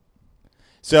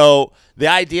 So the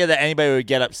idea that anybody would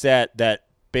get upset that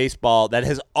baseball that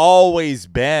has always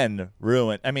been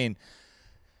ruined. I mean,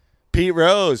 Pete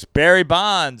Rose, Barry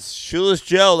Bonds, Shoeless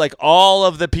Joe, like all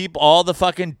of the people, all the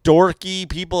fucking dorky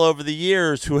people over the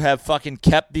years who have fucking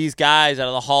kept these guys out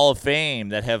of the Hall of Fame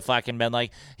that have fucking been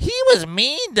like, he was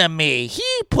mean to me. He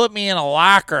put me in a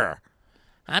locker.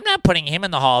 I'm not putting him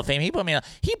in the Hall of Fame. He put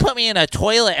me in a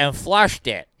toilet and flushed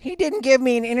it. He didn't give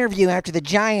me an interview after the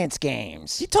Giants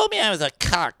games. He told me I was a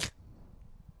cuck.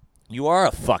 You are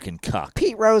a fucking cuck.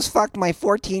 Pete Rose fucked my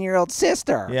 14-year-old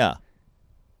sister. Yeah.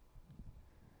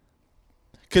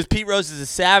 Because Pete Rose is a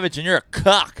savage and you're a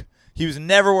cuck. He was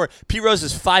never worried. Pete Rose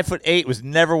is 5'8", was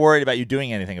never worried about you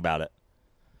doing anything about it.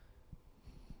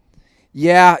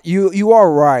 Yeah, you are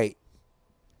right.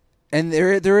 And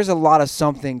there is a lot of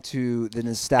something to the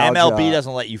nostalgia. MLB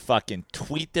doesn't let you fucking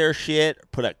tweet their shit,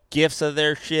 put up GIFs of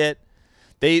their shit.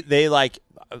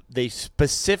 They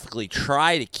specifically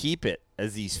try to keep it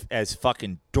as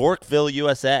fucking Dorkville,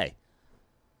 USA.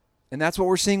 And that's what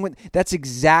we're seeing that's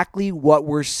exactly what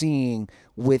we're seeing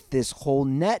with this whole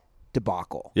net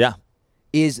debacle. Yeah.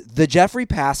 Is the Jeffrey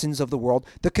Passons of the world,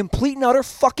 the complete and utter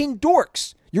fucking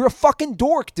dorks. You're a fucking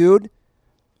dork, dude.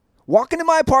 Walk into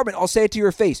my apartment, I'll say it to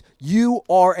your face. You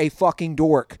are a fucking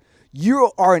dork.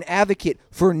 You are an advocate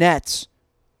for nets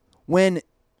when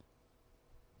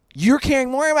you're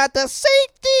caring more about the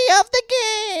safety of the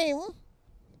game.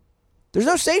 There's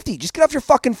no safety. Just get off your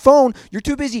fucking phone. You're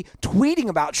too busy tweeting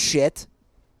about shit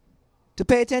to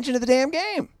pay attention to the damn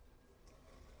game.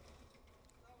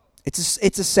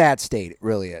 It's a sad state. It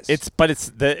really is. It's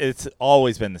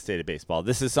always been the state of baseball.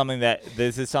 This is something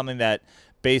that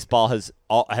baseball has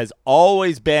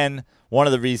always been one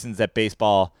of the reasons that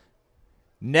baseball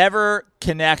never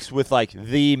connects with like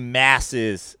the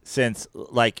masses since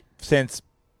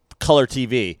color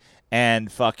TV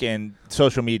and fucking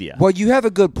social media. Well, you have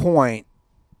a good point.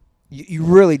 You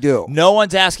really do. No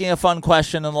one's asking a fun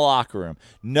question in the locker room.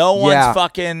 No one's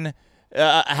fucking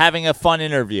having a fun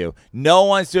interview. No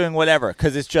one's doing whatever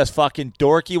because it's just fucking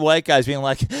dorky white guys being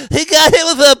like, he got hit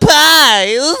with a pie.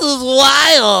 This is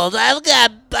wild.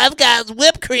 I've got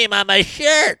whipped cream on my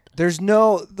shirt. There's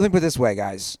no, let me put it this way,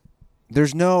 guys.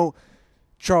 There's no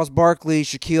Charles Barkley,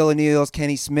 Shaquille O'Neal's,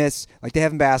 Kenny Smiths, like they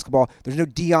have in basketball. There's no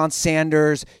Deion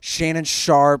Sanders, Shannon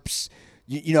Sharps,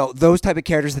 you know, those type of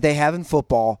characters that they have in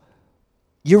football.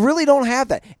 You really don't have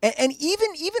that. And even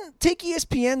take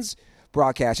ESPN's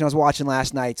broadcast. I was watching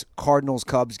last night's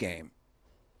Cardinals-Cubs game.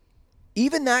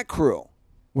 Even that crew,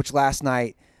 which last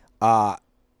night,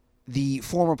 the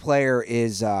former player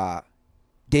is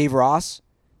Dave Ross.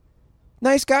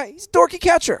 Nice guy. He's a dorky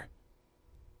catcher.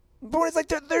 But it's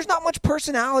like there's not much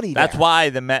personality there.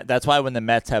 That's why when the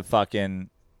Mets have fucking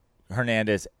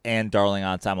Hernandez and Darling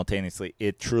on simultaneously,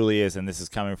 it truly is, and this is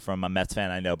coming from a Mets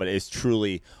fan I know, but it's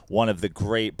truly one of the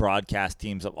great broadcast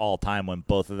teams of all time when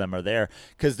both of them are there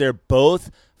because they're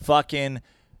both fucking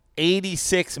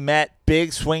 86 Met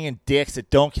big swinging dicks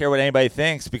that don't care what anybody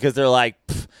thinks because they're like,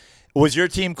 was your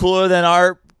team cooler than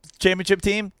our championship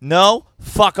team? No?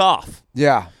 Fuck off.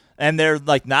 Yeah. And they're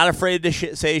like not afraid to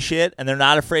say shit, and they're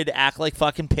not afraid to act like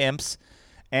fucking pimps,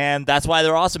 and that's why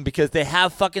they're awesome because they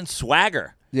have fucking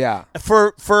swagger. Yeah.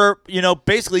 For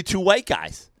basically two white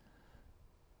guys.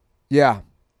 Yeah.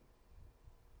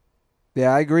 Yeah,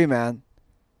 I agree, man.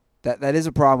 That is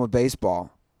a problem with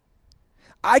baseball.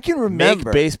 I can remember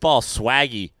make baseball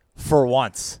swaggy for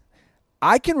once.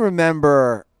 I can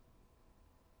remember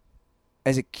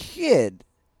as a kid.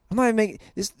 I'm not even making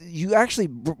this. You actually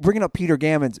bringing up Peter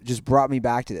Gammons just brought me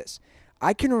back to this.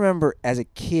 I can remember as a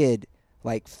kid,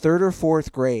 like 3rd or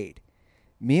 4th grade,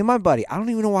 me and my buddy, I don't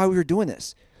even know why we were doing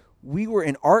this. We were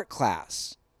in art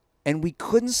class, and we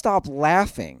couldn't stop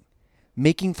laughing,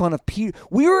 making fun of Peter.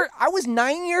 I was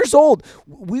 9 years old.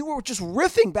 We were just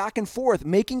riffing back and forth,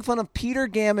 making fun of Peter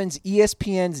Gammons'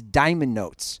 ESPN's Diamond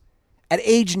Notes. At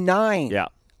age 9, yeah.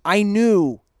 I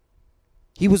knew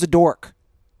he was a dork.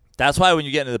 That's why when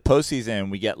you get into the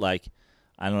postseason, we get like,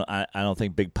 I don't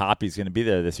think Big Poppy's going to be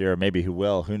there this year, or maybe who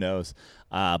will, who knows.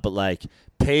 But like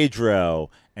Pedro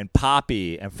and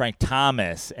Poppy and Frank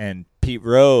Thomas and Pete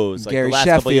Rose, like Gary the last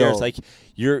Sheffield. couple of years, like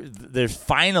there's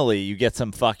finally you get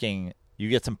some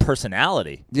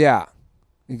personality. Yeah,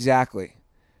 exactly.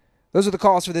 Those are the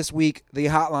calls for this week. The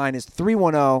hotline is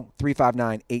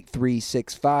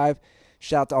 310-359-8365.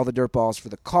 Shout out to all the dirtballs for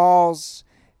the calls.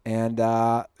 And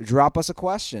drop us a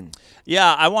question.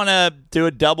 Yeah, I want to do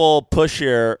a double push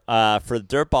here for the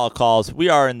dirtball calls. We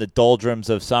are in the doldrums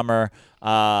of summer.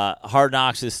 Hard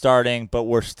Knocks is starting, but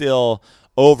we're still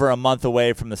over a month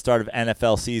away from the start of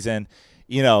NFL season.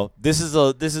 You know, this is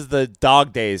the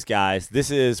dog days, guys. This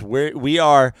is we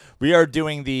are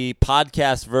doing the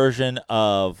podcast version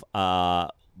of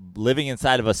living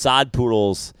inside of a sod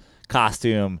poodle's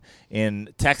costume in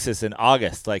Texas in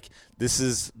August. Like, the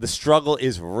struggle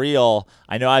is real.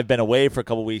 I know I've been away for a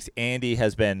couple weeks. Andy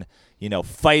has been,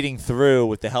 fighting through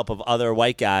with the help of other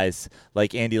white guys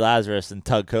like Andy Lazarus and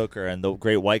Tug Coker and the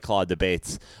great White Claw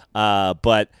debates.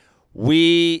 But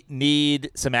we need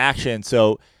some action.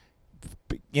 So,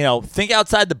 think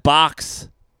outside the box,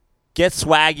 get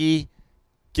swaggy,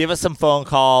 give us some phone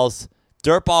calls.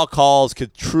 Dirtball calls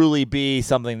could truly be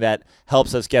something that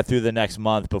helps us get through the next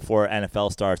month before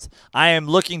NFL starts. I am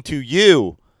looking to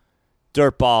you,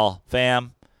 Dirtball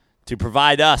fam, to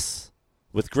provide us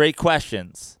with great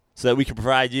questions so that we can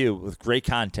provide you with great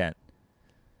content.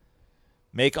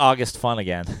 Make August fun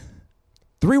again.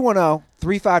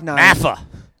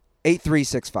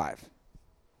 310-359-8365.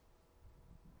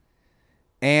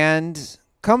 And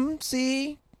come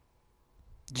see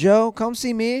Joe, come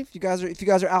see me if you guys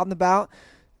are out and about.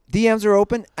 DMs are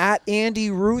open at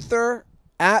Andy Ruther,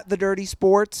 at The Dirty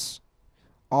Sports,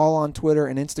 all on Twitter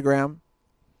and Instagram.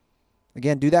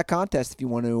 Again, do that contest if you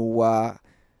want to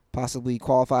possibly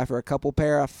qualify for a couple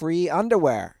pair of free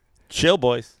underwear. Chill,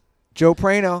 boys. Joe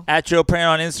Prano. At Joe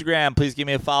Prano on Instagram. Please give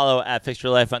me a follow at Fix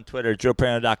Your Life on Twitter.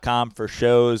 JoePrano.com for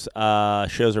shows.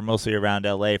 Shows are mostly around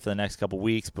L.A. for the next couple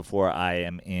weeks before I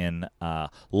am in La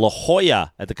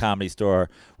Jolla at the Comedy Store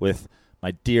with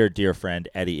my dear, dear friend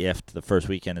Eddie Ift the first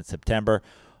weekend in September.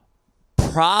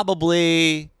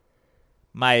 Probably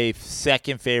my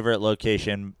second favorite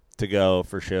location to go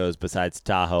for shows besides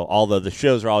Tahoe, although the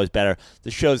shows are always better.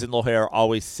 The shows in La Jolla are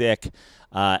always sick.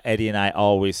 Eddie and I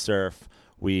always surf.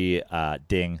 We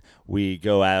we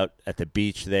go out at the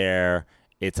beach there.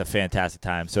 It's a fantastic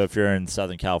time. So if you're in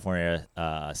Southern California,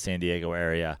 San Diego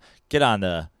area, get on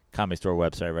the Comedy Store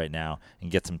website right now and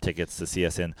get some tickets to see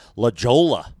us in La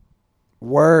Jolla.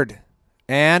 Word.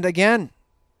 And again,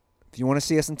 if you want to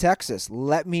see us in Texas,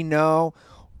 let me know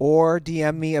or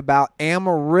DM me about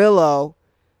Amarillo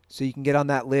so you can get on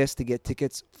that list to get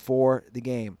tickets for the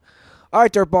game. All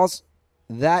right, Dirtballs,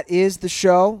 that is the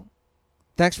show.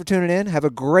 Thanks for tuning in. Have a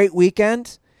great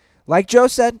weekend. Like Joe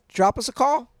said, drop us a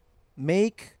call.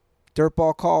 Make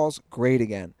Dirtball calls great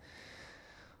again.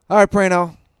 All right,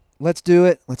 Prano, let's do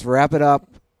it. Let's wrap it up.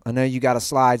 I know you got a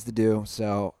slides to do,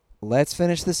 so let's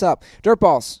finish this up.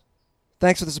 Dirtballs,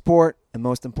 thanks for the support, and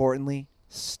most importantly,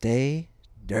 stay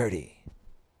dirty.